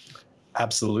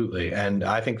 Absolutely. And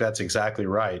I think that's exactly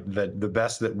right. That the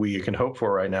best that we can hope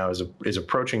for right now is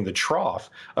approaching the trough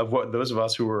of what those of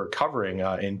us who were covering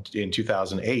in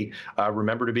 2008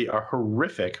 remember to be a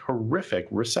horrific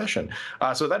recession.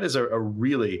 So that is a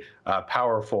really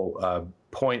powerful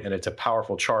point, and it's a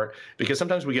powerful chart, because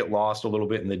sometimes we get lost a little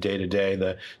bit in the day-to-day,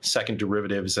 the second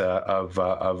derivatives of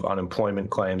unemployment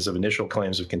claims, of initial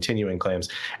claims, of continuing claims,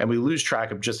 and we lose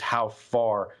track of just how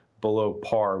far below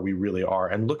par we really are.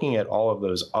 And looking at all of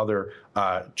those other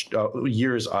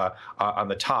years on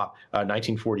the top,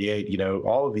 1948,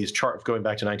 all of these charts going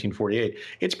back to 1948,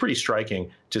 it's pretty striking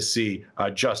to see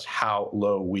just how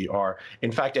low we are.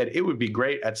 In fact, Ed, it would be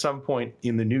great at some point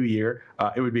in the new year,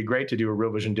 it would be great to do a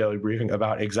Real Vision Daily Briefing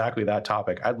about exactly that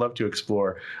topic. I'd love to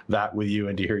explore that with you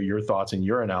and to hear your thoughts and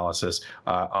your analysis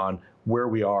on where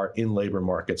we are in labor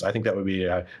markets. I think that would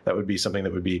be something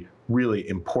that would be really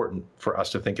important for us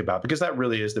to think about, because that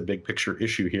really is the big picture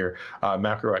issue here,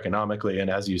 macroeconomically, and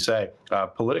as you say,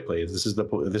 politically. This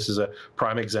is a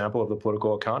prime example of the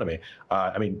political economy.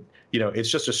 It's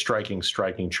just a striking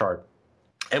chart.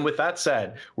 And with that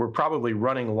said, we're probably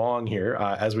running long here,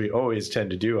 as we always tend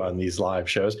to do on these live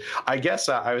shows. I guess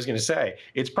I was going to say,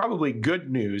 it's probably good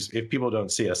news if people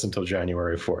don't see us until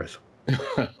January 4th.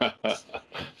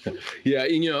 Yeah,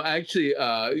 actually,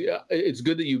 it's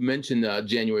good that you mentioned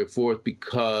January 4th,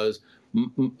 because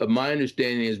my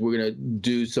understanding is we're going to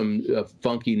do some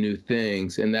funky new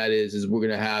things, and that is we're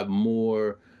going to have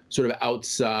more sort of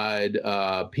outside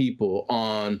people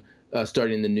on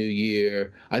starting the new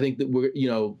year. I think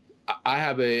that I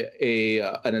have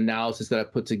an analysis that I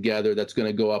put together that's going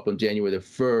to go up on January the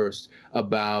 1st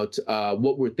about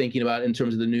what we're thinking about in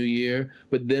terms of the new year.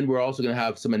 But then we're also going to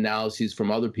have some analyses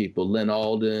from other people. Len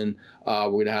Alden, we're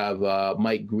going to have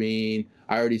Mike Green.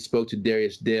 I already spoke to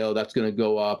Darius Dale. That's going to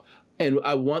go up. And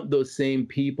I want those same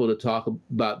people to talk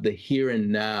about the here and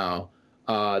now,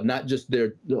 not just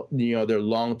their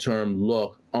long-term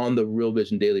look on the Real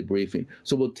Vision Daily Briefing.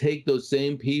 So we'll take those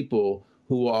same people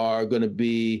who are going to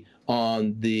be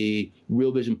on the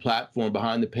Real Vision platform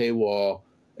behind the paywall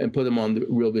and put them on the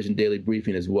Real Vision Daily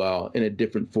Briefing as well in a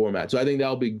different format. So I think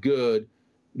that'll be good.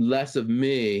 Less of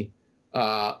me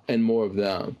and more of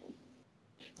them.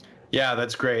 Yeah,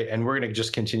 that's great. And we're going to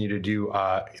just continue to do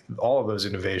all of those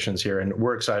innovations here. And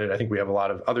we're excited. I think we have a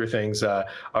lot of other things up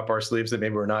our sleeves that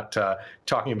maybe we're not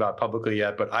talking about publicly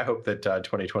yet. But I hope that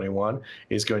 2021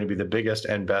 is going to be the biggest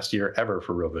and best year ever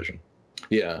for Real Vision.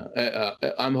 Yeah,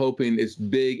 I'm hoping it's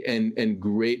big and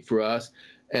great for us,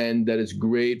 and that it's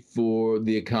great for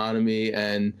the economy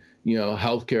and,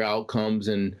 healthcare outcomes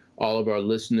and all of our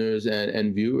listeners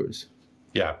and viewers.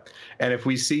 Yeah. And if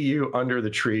we see you under the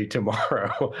tree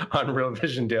tomorrow on Real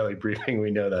Vision Daily Briefing, we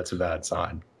know that's a bad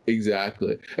sign.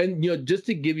 Exactly. And, just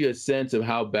to give you a sense of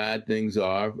how bad things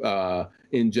are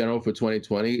in general for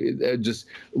 2020, just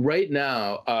right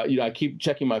now, I keep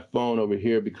checking my phone over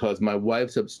here because my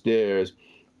wife's upstairs.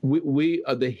 We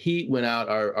the heat went out.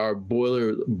 Our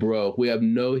boiler broke. We have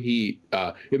no heat.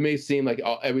 It may seem like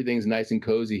everything's nice and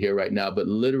cozy here right now, but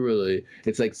literally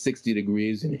it's like 60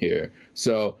 degrees in here.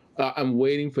 So I'm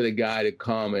waiting for the guy to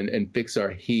come and fix our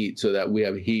heat so that we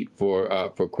have heat for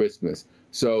Christmas.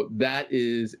 So that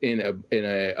is in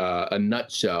a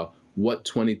nutshell what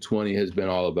 2020 has been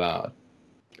all about.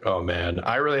 Oh, man.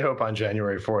 I really hope on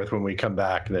January 4th when we come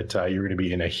back that you're going to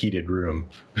be in a heated room.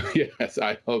 Yes,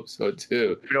 I hope so,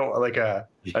 too. Like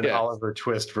an Oliver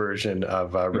Twist version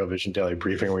of Real Vision Daily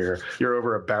Briefing where you're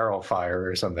over a barrel fire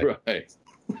or something. Right.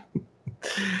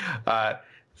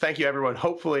 Thank you, everyone.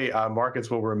 Hopefully, markets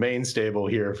will remain stable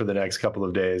here for the next couple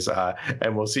of days,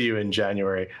 and we'll see you in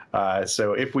January.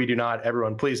 So if we do not,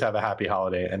 everyone, please have a happy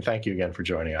holiday, and thank you again for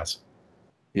joining us.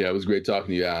 Yeah, it was great talking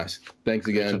to you, Ash. Thanks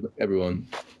again, everyone.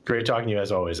 Great talking to you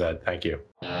as always, Ed. Thank you.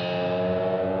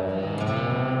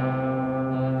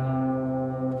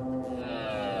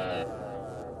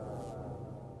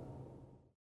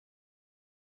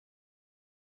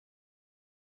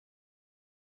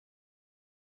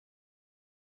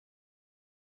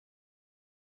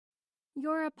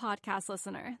 You're a podcast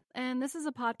listener, and this is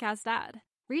a podcast ad.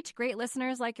 Reach great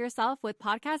listeners like yourself with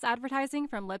podcast advertising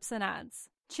from Libsyn Ads.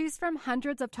 Choose from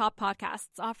hundreds of top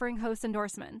podcasts offering host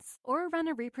endorsements, or run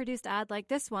a reproduced ad like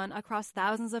this one across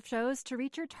thousands of shows to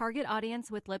reach your target audience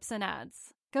with Libsyn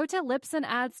Ads. Go to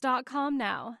libsynads.com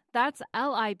now. That's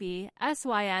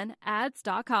LIBSYN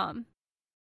ads.com.